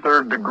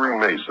 33rd degree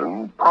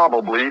Mason,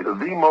 probably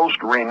the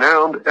most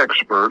renowned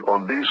expert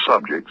on these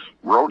subjects,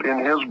 wrote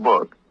in his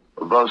book,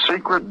 The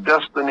Secret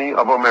Destiny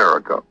of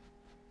America.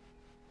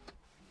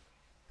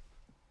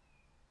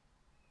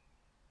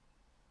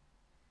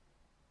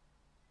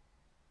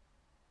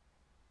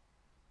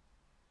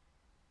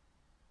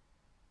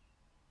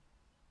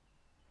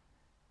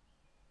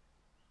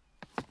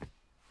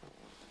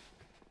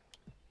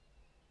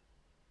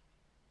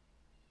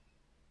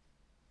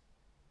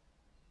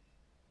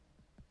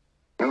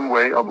 New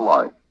way of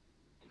life.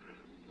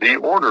 The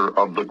Order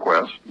of the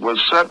Quest was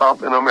set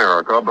up in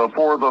America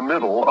before the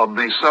middle of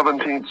the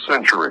 17th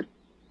century.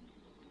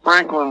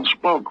 Franklin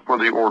spoke for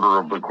the Order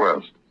of the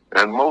Quest,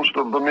 and most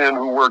of the men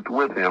who worked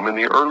with him in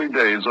the early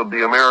days of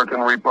the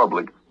American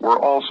Republic were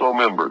also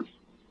members.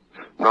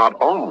 Not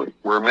only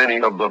were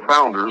many of the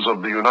founders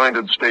of the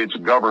United States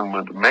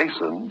government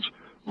Masons,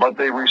 but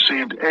they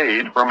received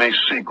aid from a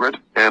secret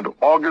and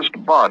august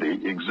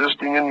body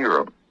existing in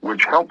Europe,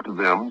 which helped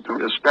them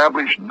to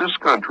establish this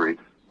country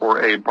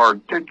for a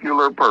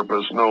particular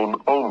purpose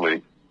known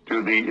only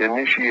to the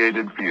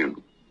initiated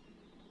few.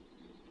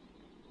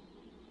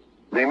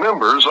 The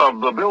members of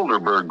the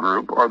Bilderberg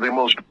Group are the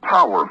most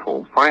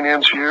powerful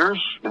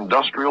financiers,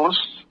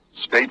 industrialists,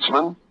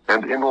 statesmen,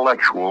 and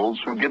intellectuals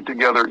who get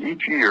together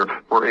each year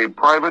for a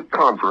private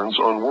conference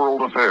on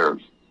world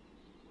affairs.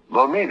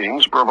 The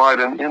meetings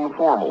provide an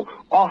informal,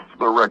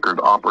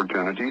 off-the-record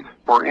opportunity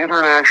for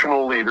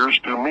international leaders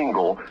to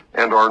mingle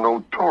and are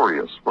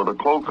notorious for the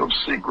cloak of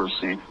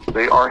secrecy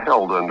they are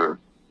held under.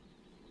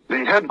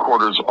 The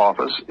headquarters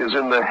office is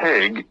in The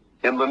Hague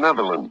in the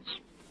Netherlands.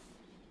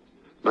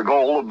 The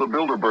goal of the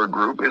Bilderberg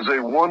Group is a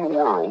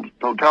one-world,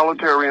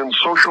 totalitarian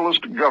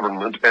socialist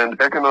government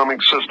and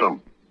economic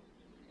system.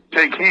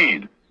 Take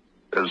heed,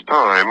 as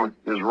time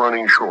is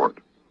running short.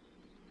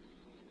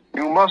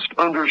 You must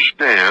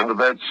understand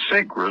that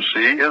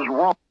secrecy is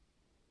wrong.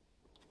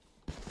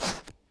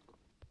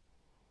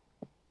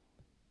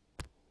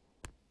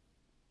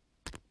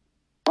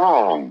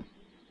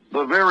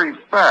 The very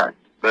fact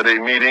that a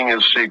meeting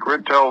is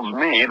secret tells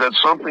me that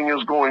something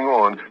is going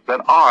on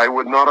that I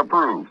would not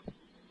approve.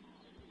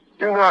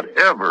 Do not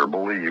ever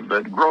believe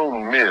that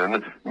grown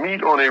men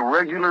meet on a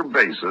regular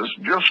basis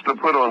just to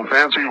put on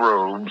fancy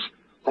robes,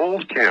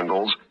 hold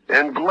candles,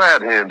 and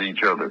glad hand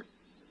each other.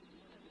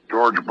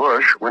 George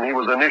Bush, when he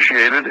was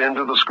initiated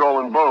into the Skull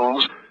and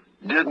Bones,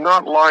 did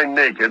not lie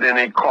naked in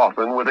a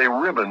coffin with a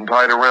ribbon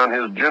tied around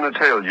his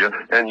genitalia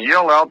and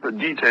yell out the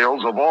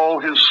details of all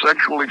his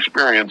sexual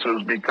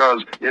experiences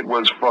because it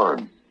was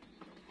fun.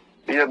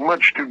 He had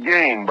much to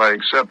gain by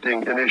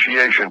accepting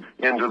initiation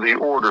into the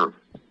order,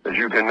 as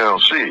you can now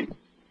see.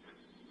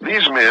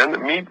 These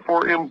men meet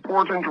for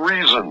important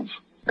reasons,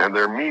 and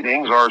their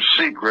meetings are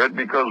secret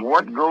because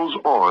what goes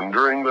on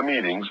during the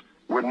meetings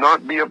would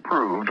not be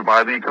approved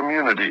by the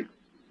community.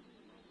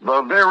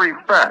 The very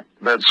fact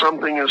that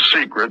something is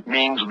secret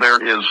means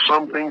there is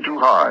something to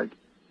hide.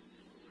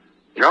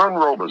 John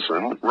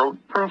Robison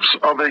wrote Proofs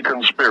of a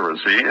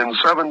Conspiracy in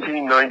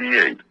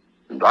 1798,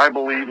 and I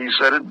believe he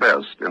said it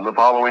best in the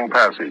following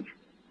passage.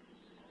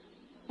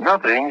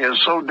 Nothing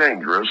is so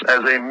dangerous as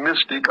a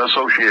mystic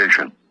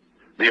association.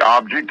 The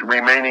object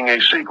remaining a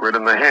secret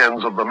in the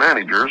hands of the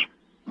managers,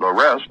 the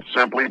rest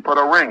simply put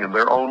a ring in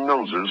their own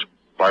noses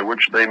by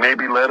which they may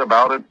be led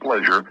about at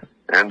pleasure,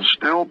 and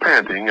still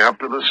panting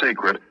after the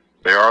secret,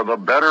 they are the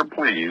better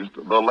pleased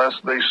the less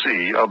they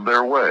see of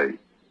their way.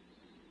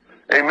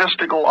 A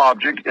mystical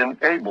object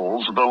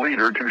enables the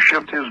leader to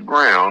shift his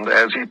ground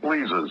as he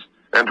pleases,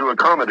 and to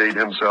accommodate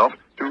himself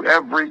to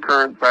every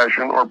current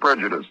fashion or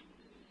prejudice.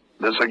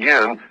 This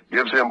again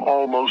gives him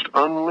almost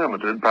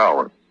unlimited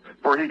power,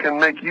 for he can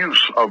make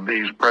use of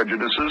these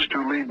prejudices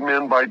to lead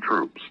men by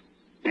troops.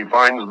 He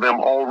finds them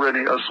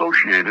already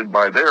associated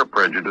by their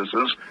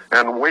prejudices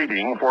and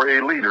waiting for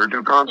a leader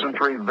to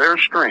concentrate their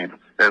strength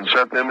and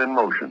set them in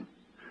motion.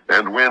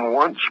 And when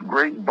once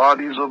great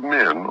bodies of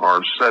men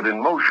are set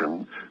in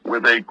motion,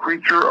 with a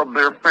creature of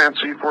their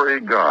fancy for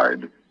a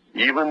guide,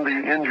 even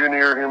the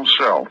engineer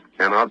himself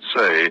cannot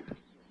say,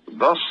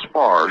 "Thus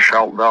far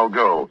shalt thou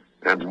go,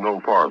 and no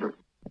farther."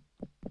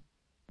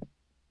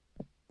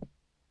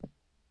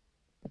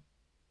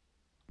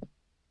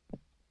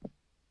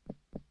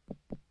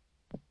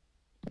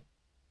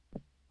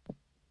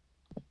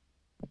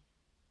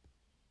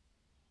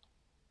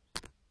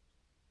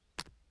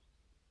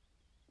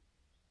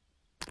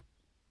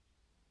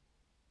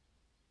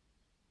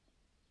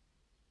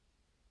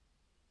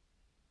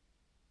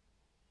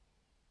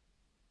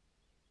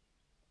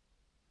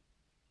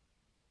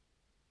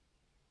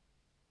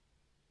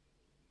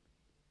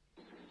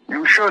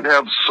 You should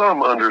have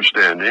some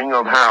understanding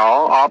of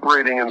how,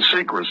 operating in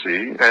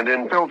secrecy and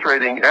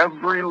infiltrating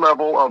every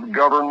level of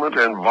government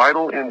and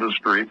vital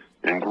industry,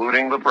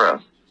 including the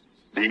press,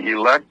 the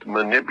elect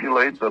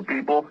manipulate the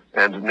people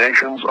and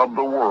nations of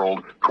the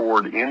world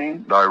toward any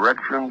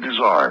direction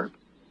desired.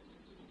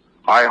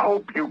 I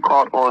hope you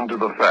caught on to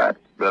the fact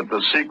that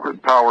the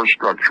secret power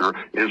structure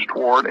is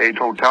toward a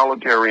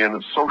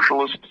totalitarian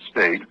socialist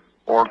state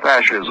or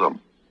fascism.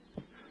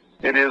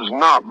 It is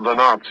not the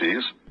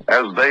Nazis,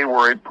 as they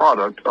were a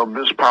product of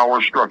this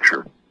power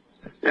structure.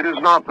 It is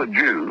not the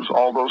Jews,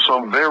 although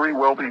some very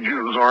wealthy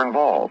Jews are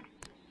involved.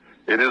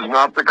 It is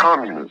not the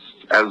communists,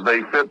 as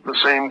they fit the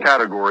same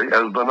category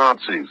as the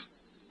Nazis.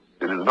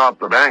 It is not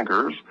the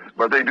bankers,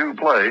 but they do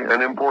play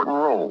an important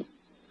role.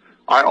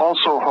 I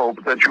also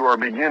hope that you are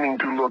beginning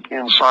to look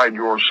inside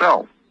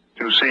yourself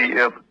to see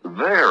if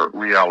their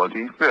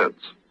reality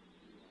fits.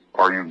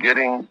 Are you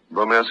getting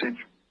the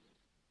message?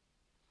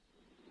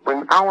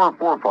 When our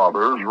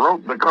forefathers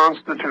wrote the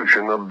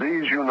Constitution of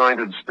these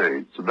United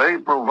States, they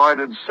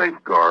provided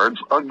safeguards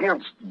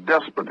against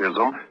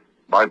despotism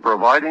by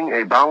providing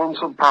a balance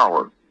of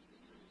power.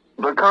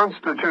 The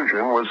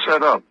Constitution was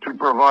set up to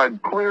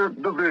provide clear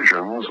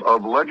divisions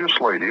of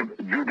legislative,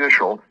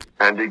 judicial,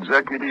 and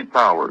executive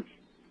powers.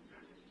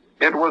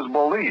 It was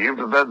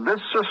believed that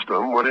this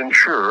system would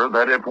ensure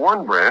that if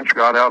one branch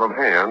got out of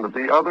hand,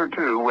 the other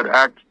two would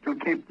act to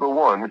keep the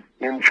one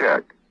in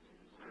check.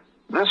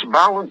 This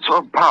balance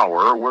of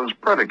power was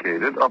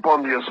predicated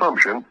upon the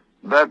assumption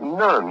that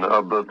none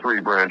of the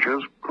three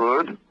branches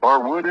could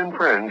or would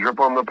infringe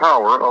upon the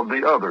power of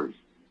the others.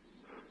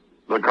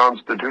 The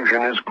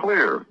Constitution is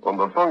clear on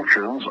the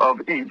functions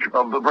of each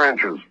of the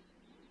branches.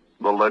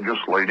 The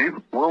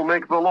legislative will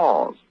make the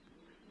laws.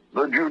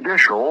 The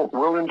judicial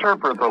will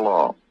interpret the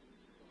law.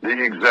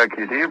 The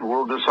executive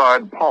will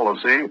decide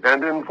policy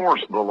and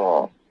enforce the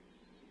law.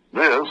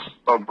 This,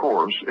 of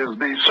course, is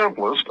the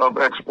simplest of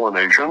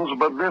explanations,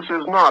 but this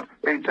is not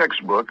a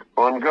textbook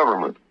on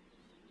government.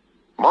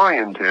 My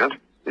intent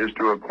is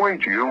to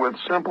acquaint you with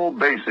simple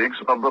basics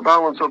of the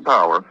balance of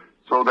power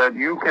so that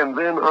you can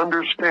then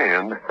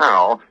understand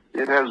how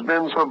it has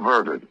been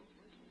subverted.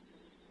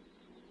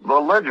 The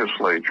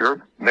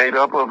legislature, made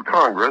up of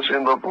Congress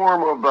in the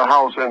form of the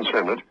House and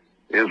Senate,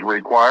 is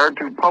required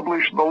to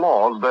publish the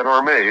laws that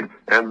are made,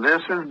 and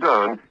this is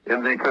done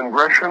in the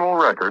Congressional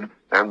Record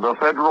and the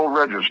Federal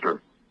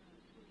Register.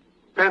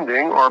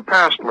 Pending or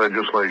past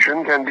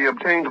legislation can be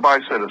obtained by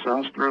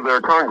citizens through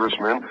their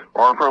congressmen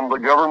or from the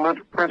government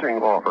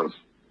printing office.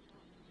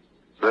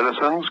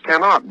 Citizens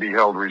cannot be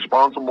held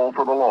responsible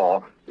for the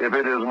law if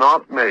it is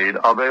not made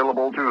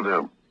available to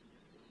them.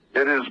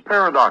 It is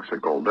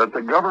paradoxical that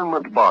the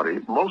government body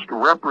most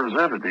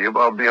representative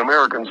of the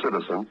American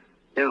citizen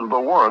is the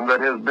one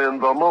that has been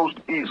the most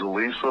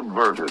easily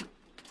subverted.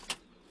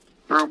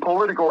 Through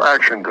political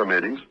action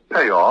committees,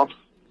 payoffs,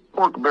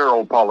 pork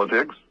barrel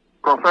politics,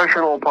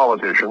 professional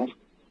politicians,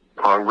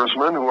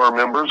 congressmen who are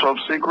members of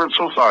secret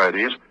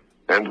societies,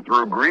 and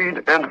through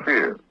greed and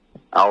fear,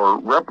 our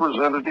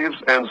representatives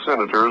and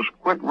senators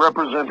quit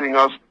representing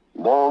us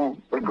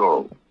long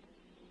ago.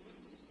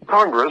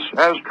 Congress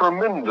has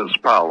tremendous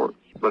powers,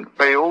 but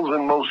fails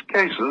in most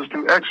cases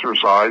to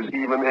exercise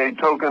even a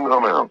token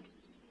amount.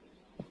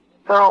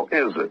 How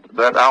is it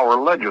that our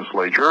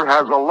legislature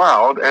has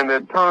allowed and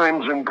at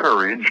times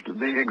encouraged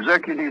the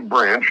executive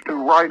branch to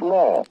write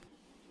law?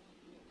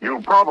 You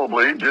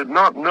probably did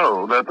not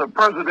know that the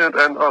president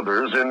and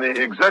others in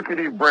the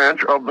executive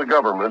branch of the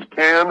government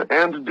can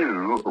and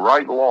do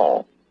write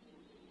law.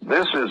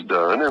 This is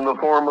done in the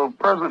form of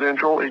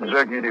presidential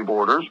executive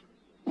orders,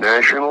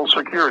 National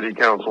Security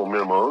Council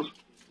memos,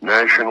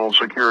 National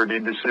Security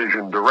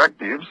Decision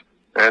directives,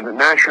 and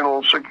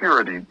National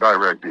Security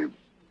directives.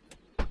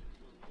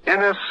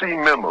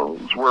 NSC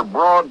memos were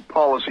broad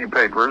policy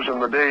papers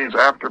in the days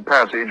after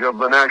passage of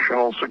the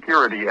National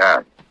Security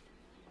Act.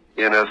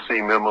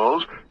 NSC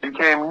memos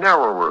became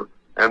narrower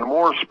and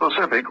more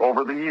specific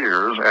over the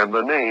years, and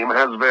the name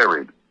has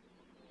varied.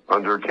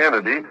 Under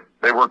Kennedy,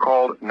 they were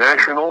called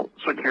National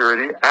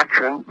Security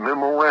Action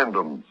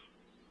Memorandums.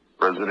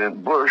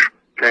 President Bush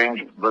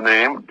changed the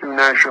name to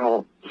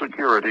National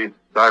Security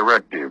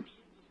Directives.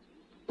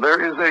 There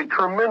is a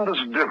tremendous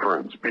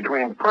difference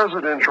between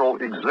presidential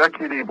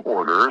executive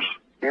orders,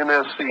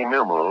 NSC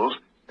memos,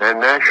 and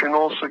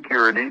National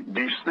Security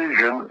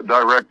Decision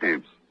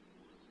directives.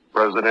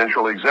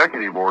 Presidential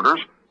executive orders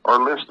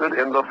are listed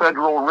in the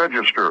Federal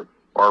Register,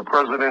 or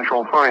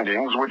presidential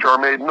findings, which are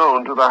made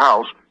known to the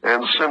House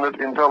and Senate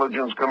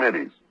Intelligence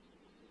Committees.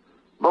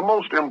 The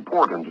most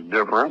important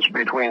difference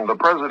between the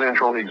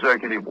presidential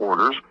executive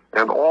orders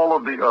and all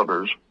of the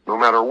others, no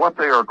matter what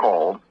they are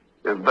called,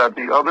 is that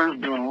the others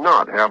do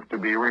not have to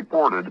be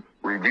reported,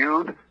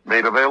 reviewed,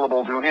 made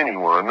available to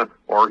anyone,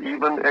 or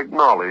even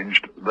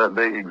acknowledged that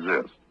they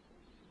exist.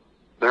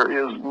 There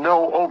is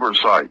no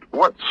oversight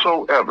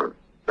whatsoever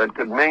that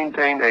could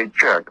maintain a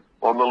check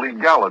on the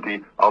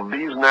legality of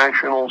these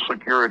national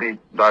security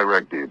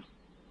directives.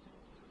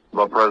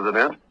 The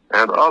President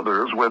and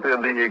others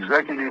within the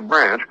executive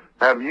branch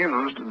have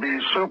used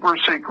these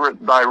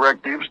super-secret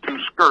directives to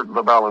skirt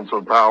the balance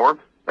of power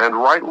and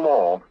write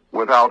law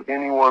without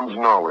anyone's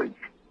knowledge.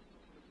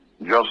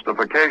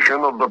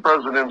 Justification of the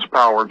President's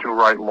power to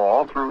write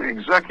law through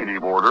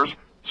executive orders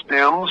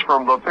stems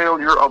from the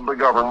failure of the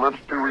government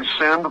to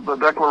rescind the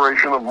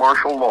declaration of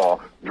martial law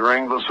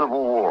during the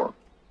Civil War.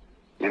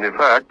 In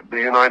effect,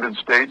 the United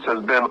States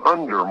has been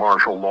under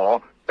martial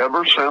law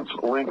ever since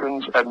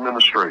Lincoln's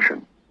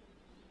administration.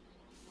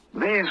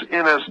 These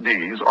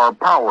NSDs are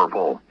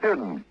powerful,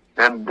 hidden,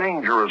 and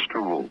dangerous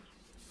tools.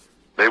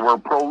 They were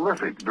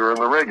prolific during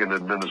the Reagan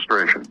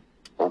administration.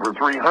 Over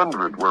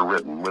 300 were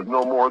written, with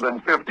no more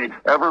than 50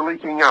 ever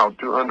leaking out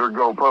to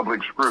undergo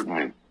public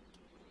scrutiny.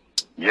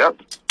 Yet,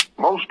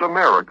 most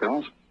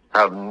Americans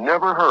have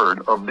never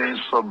heard of these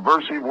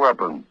subversive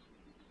weapons.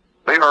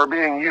 They are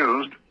being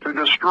used to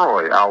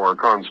destroy our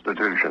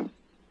Constitution.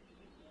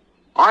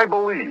 I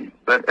believe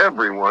that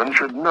everyone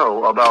should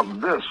know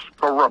about this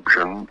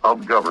corruption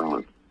of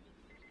government.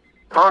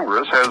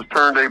 Congress has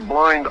turned a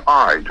blind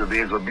eye to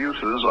these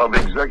abuses of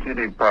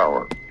executive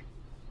power.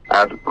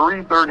 At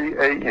 3:30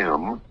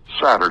 a.m.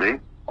 Saturday,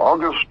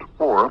 August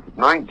 4th,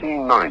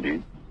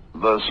 1990,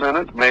 the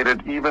Senate made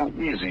it even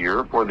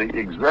easier for the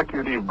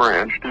executive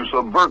branch to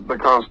subvert the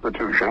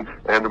Constitution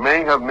and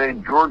may have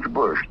made George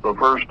Bush the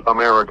first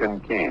American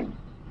king.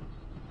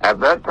 At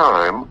that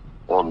time,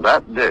 on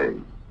that day,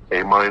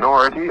 a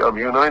minority of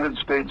United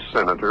States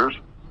senators,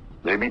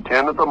 maybe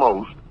 10 at the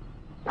most,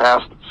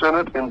 passed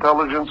Senate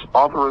Intelligence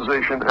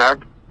Authorization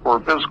Act for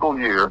fiscal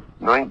year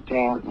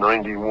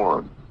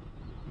 1991.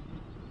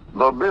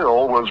 The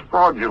bill was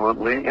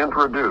fraudulently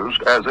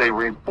introduced as a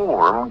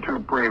reform to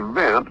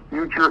prevent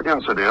future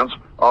incidents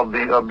of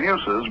the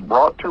abuses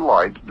brought to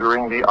light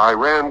during the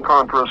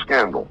Iran-Contra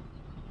scandal.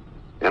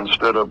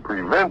 Instead of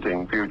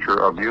preventing future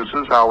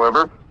abuses,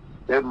 however,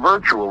 it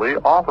virtually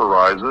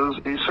authorizes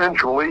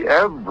essentially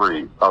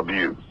every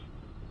abuse.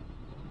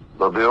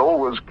 The bill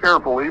was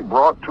carefully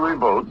brought to a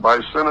vote by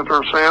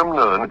Senator Sam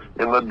Nunn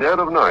in the dead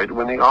of night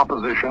when the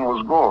opposition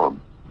was gone.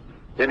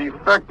 It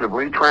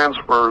effectively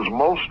transfers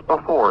most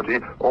authority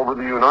over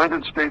the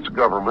United States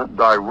government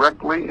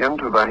directly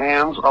into the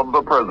hands of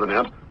the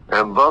President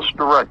and thus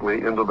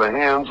directly into the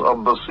hands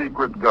of the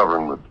secret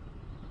government.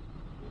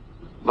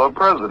 The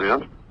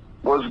President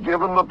was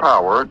given the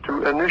power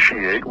to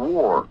initiate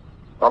war,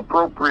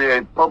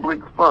 appropriate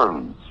public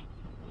funds,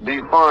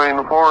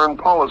 define foreign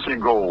policy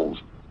goals,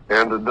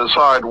 and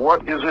decide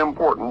what is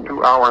important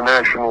to our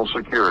national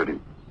security.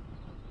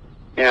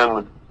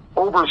 In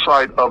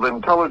Oversight of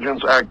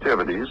Intelligence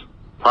Activities,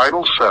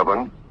 Title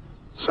VII,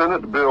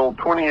 Senate Bill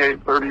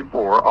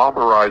 2834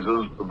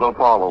 authorizes the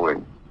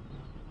following.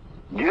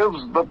 Gives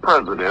the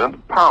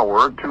President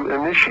power to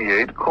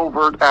initiate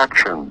covert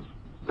actions.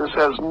 This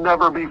has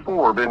never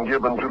before been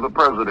given to the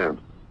President.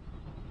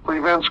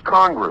 Prevents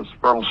Congress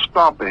from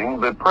stopping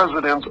the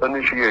President's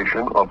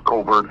initiation of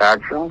covert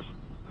actions.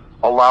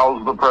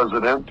 Allows the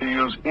President to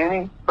use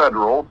any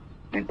federal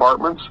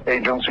departments,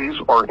 agencies,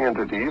 or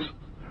entities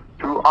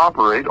to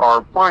operate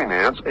or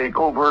finance a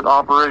covert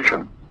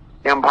operation.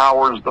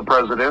 Empowers the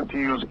President to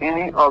use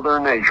any other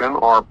nation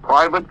or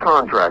private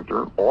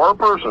contractor or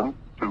person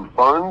to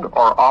fund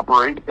or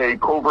operate a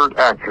covert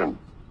action.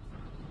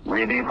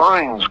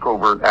 Redefines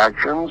covert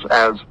actions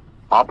as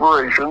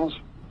operations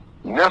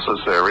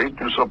necessary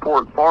to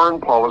support foreign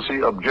policy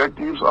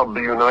objectives of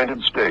the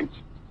United States,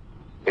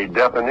 a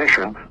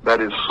definition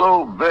that is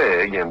so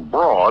vague and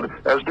broad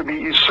as to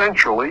be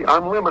essentially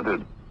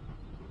unlimited.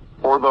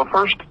 For the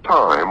first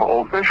time,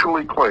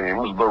 officially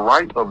claims the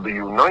right of the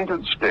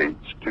United States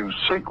to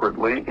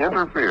secretly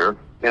interfere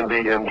in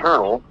the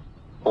internal,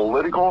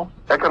 political,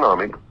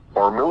 economic,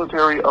 or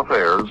military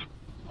affairs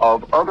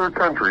of other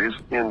countries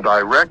in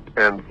direct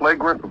and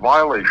flagrant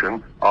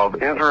violation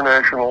of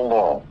international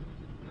law.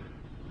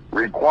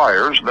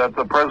 Requires that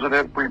the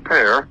President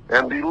prepare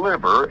and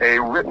deliver a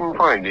written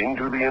finding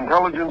to the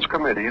intelligence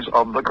committees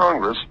of the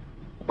Congress,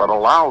 but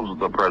allows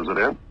the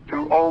President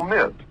to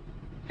omit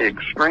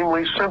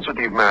extremely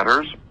sensitive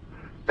matters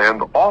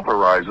and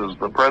authorizes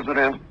the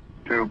President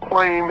to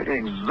claim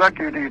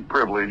executive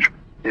privilege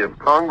if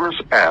Congress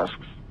asks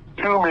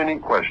too many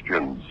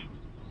questions.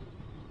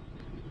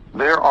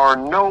 There are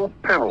no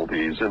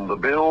penalties in the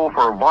bill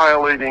for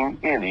violating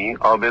any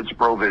of its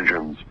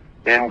provisions,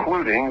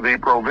 including the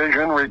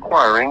provision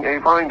requiring a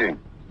finding.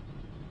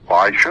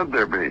 Why should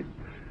there be?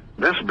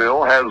 This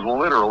bill has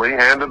literally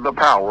handed the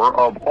power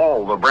of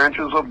all the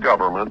branches of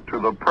government to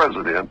the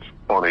President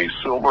on a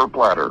silver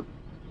platter.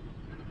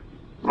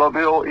 The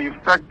bill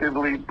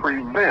effectively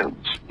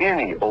prevents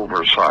any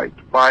oversight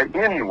by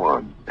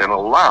anyone and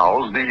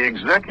allows the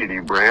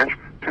executive branch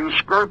to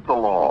skirt the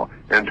law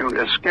and to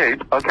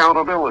escape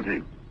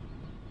accountability.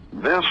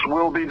 This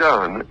will be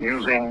done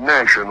using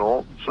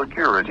national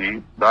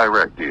security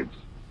directives.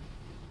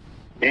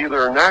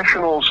 Either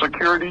National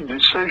Security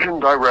Decision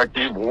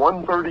Directive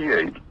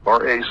 138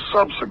 or a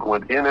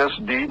subsequent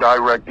NSD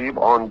directive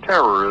on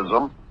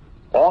terrorism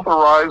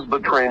authorized the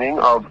training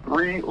of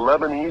 3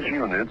 Lebanese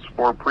units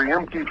for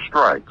preemptive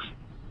strikes.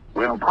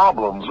 When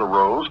problems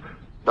arose,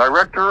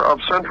 Director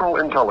of Central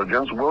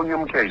Intelligence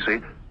William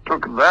Casey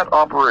took that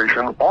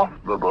operation off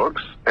the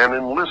books and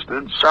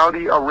enlisted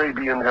Saudi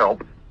Arabian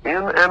help in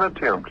an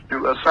attempt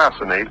to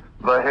assassinate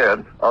the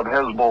head of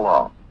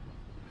Hezbollah.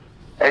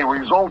 A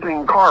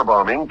resulting car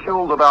bombing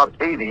killed about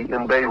 80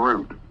 in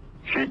Beirut.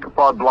 Sheikh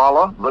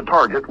Fadlallah, the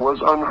target, was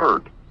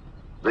unhurt.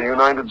 The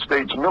United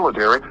States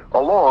military,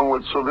 along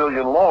with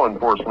civilian law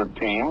enforcement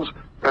teams,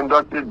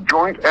 conducted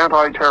joint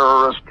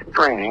anti-terrorist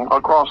training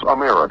across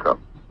America.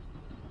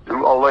 To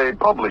allay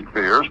public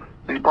fears,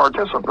 the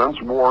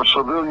participants wore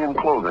civilian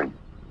clothing.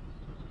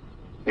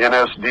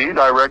 NSD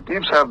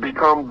directives have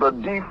become the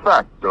de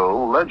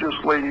facto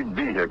legislative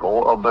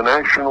vehicle of the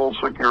national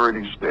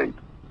security state.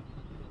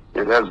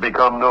 It has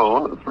become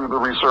known through the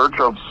research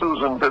of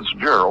Susan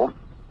Fitzgerald,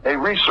 a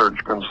research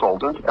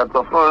consultant at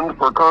the Fund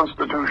for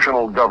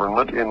Constitutional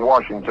Government in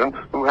Washington,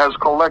 who has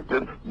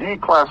collected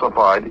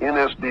declassified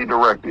NSD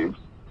directives,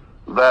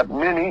 that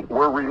many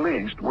were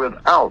released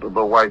without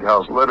the White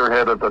House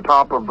letterhead at the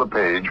top of the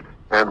page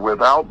and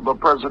without the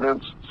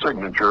President's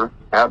signature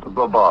at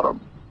the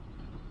bottom.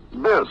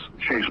 This,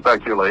 she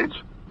speculates,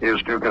 is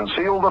to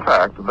conceal the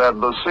fact that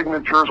the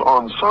signatures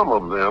on some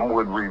of them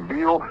would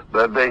reveal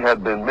that they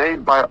had been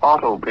made by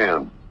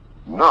AutoPen,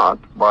 not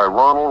by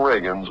Ronald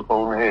Reagan's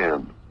own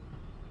hand.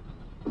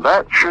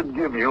 That should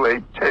give you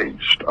a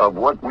taste of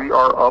what we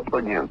are up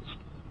against.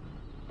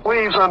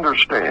 Please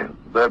understand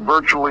that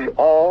virtually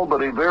all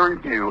but a very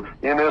few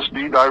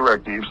NSD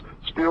directives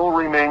still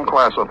remain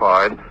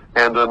classified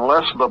and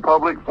unless the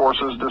public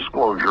forces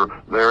disclosure,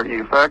 their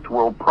effect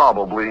will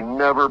probably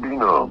never be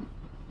known.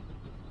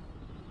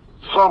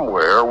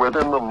 Somewhere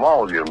within the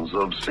volumes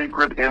of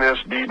secret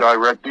NSD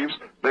directives,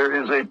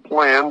 there is a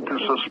plan to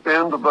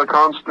suspend the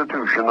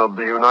Constitution of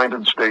the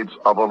United States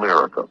of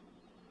America.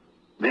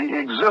 The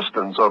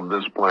existence of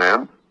this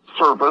plan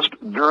surfaced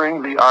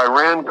during the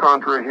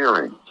Iran-Contra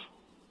hearings.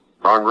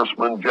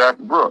 Congressman Jack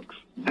Brooks,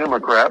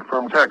 Democrat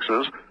from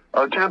Texas,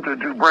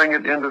 attempted to bring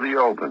it into the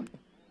open.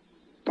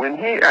 When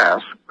he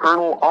asked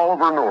Colonel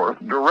Oliver North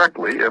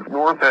directly if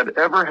North had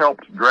ever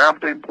helped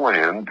draft a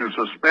plan to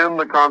suspend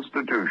the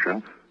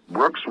Constitution,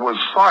 Brooks was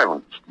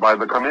silenced by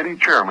the committee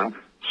chairman,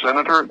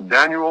 Senator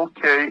Daniel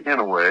K.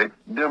 Inouye,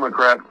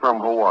 Democrat from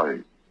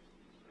Hawaii.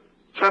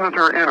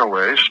 Senator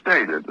Inouye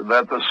stated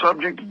that the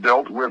subject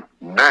dealt with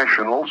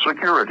national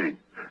security,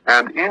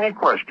 and any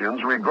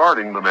questions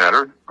regarding the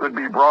matter could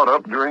be brought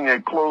up during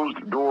a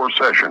closed-door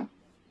session.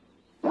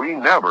 We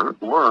never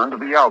learned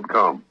the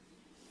outcome.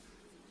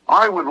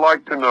 I would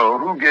like to know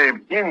who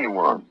gave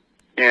anyone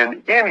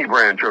in any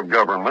branch of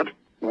government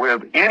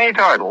with any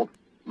title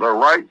the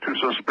right to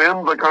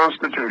suspend the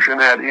Constitution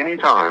at any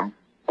time,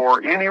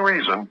 for any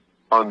reason,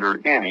 under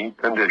any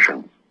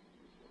conditions.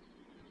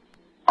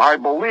 I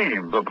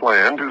believe the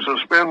plan to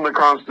suspend the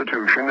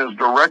Constitution is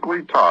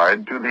directly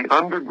tied to the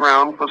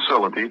underground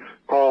facility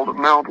called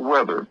Mount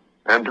Weather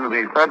and to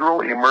the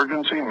Federal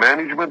Emergency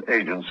Management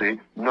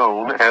Agency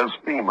known as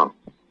FEMA.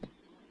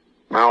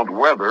 Mount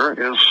Weather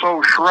is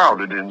so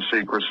shrouded in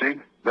secrecy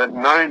that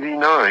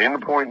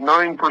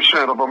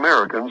 99.9% of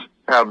Americans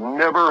have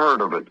never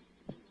heard of it.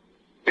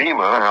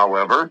 FEMA,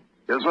 however,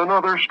 is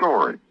another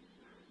story.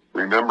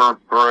 Remember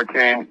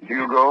Hurricane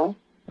Hugo?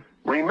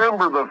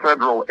 Remember the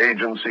federal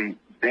agency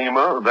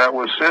FEMA that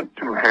was sent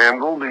to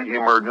handle the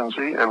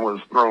emergency and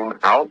was thrown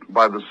out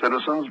by the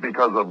citizens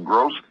because of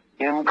gross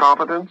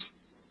incompetence?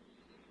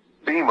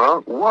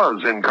 FEMA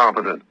was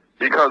incompetent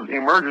because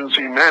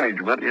emergency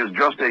management is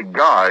just a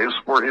guise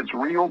for its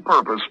real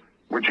purpose,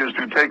 which is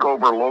to take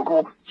over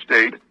local,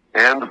 state,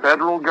 and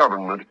federal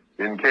government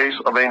in case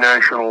of a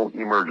national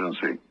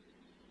emergency.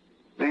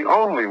 The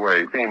only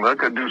way FEMA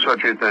could do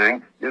such a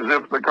thing is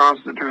if the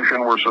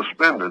Constitution were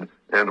suspended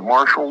and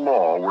martial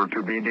law were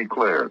to be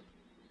declared.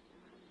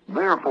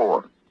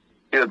 Therefore,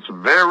 its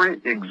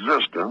very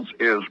existence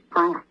is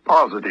proof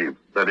positive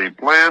that a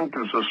plan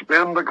to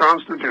suspend the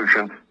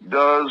Constitution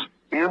does,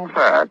 in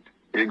fact,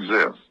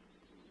 exist.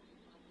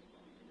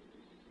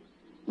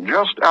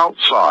 Just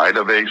outside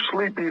of a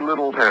sleepy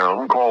little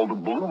town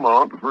called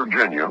Bluemont,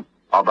 Virginia,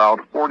 about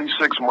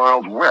 46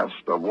 miles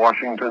west of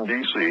Washington,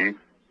 D.C.,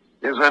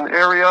 is an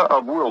area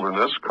of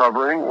wilderness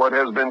covering what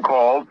has been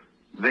called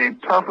the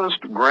toughest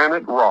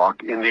granite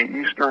rock in the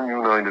eastern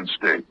United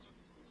States.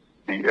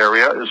 The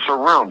area is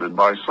surrounded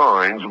by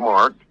signs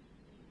marked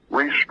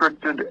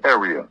Restricted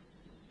Area,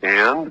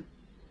 and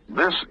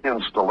this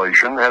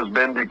installation has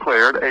been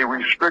declared a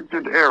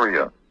restricted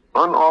area.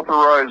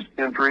 Unauthorized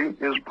entry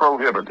is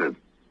prohibited.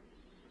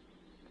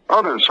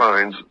 Other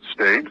signs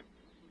state,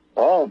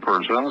 all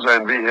persons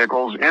and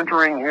vehicles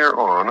entering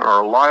hereon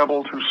are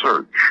liable to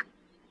search.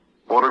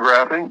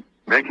 Photographing,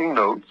 making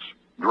notes,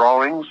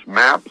 drawings,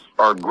 maps,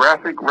 or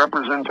graphic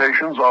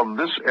representations of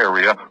this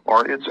area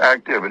or its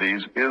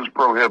activities is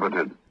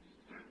prohibited.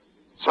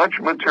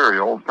 Such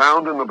material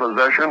found in the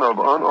possession of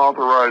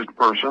unauthorized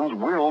persons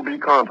will be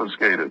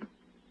confiscated.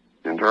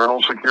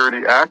 Internal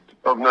Security Act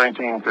of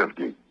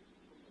 1950.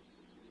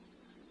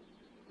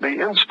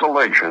 The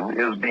installation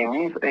is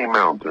beneath a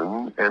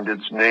mountain, and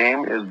its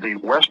name is the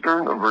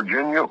Western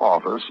Virginia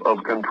Office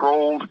of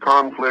Controlled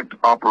Conflict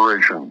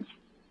Operations.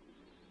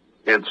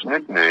 Its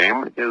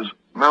nickname is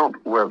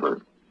Mount Weather.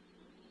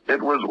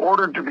 It was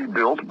ordered to be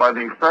built by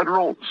the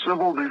Federal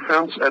Civil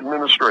Defense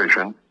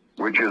Administration,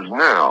 which is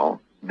now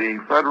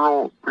the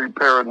Federal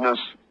Preparedness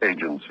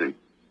Agency.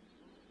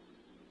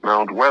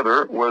 Mount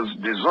Weather was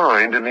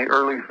designed in the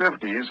early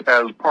 50s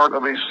as part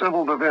of a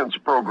civil defense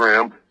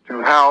program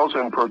to house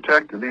and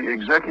protect the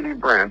executive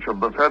branch of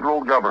the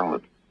federal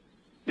government.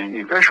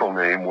 The official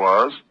name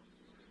was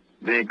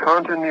the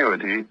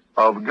Continuity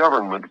of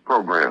Government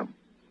Program.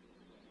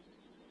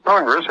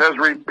 Congress has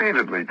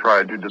repeatedly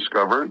tried to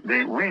discover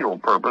the real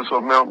purpose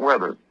of Mount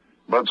Weather,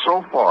 but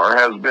so far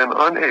has been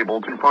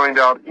unable to find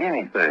out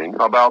anything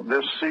about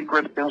this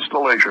secret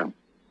installation.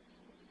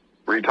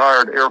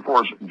 Retired Air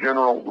Force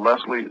General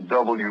Leslie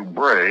W.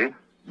 Bray,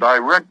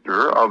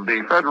 director of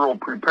the Federal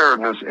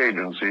Preparedness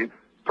Agency,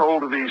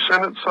 told the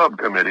Senate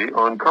Subcommittee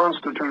on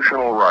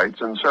Constitutional Rights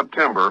in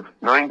September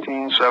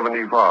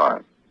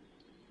 1975.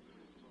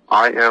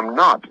 I am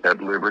not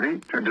at liberty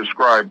to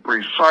describe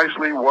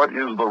precisely what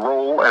is the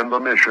role and the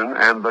mission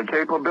and the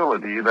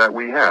capability that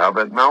we have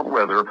at Mount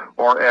Weather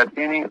or at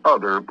any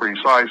other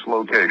precise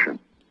location.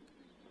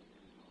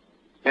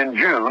 In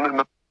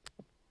June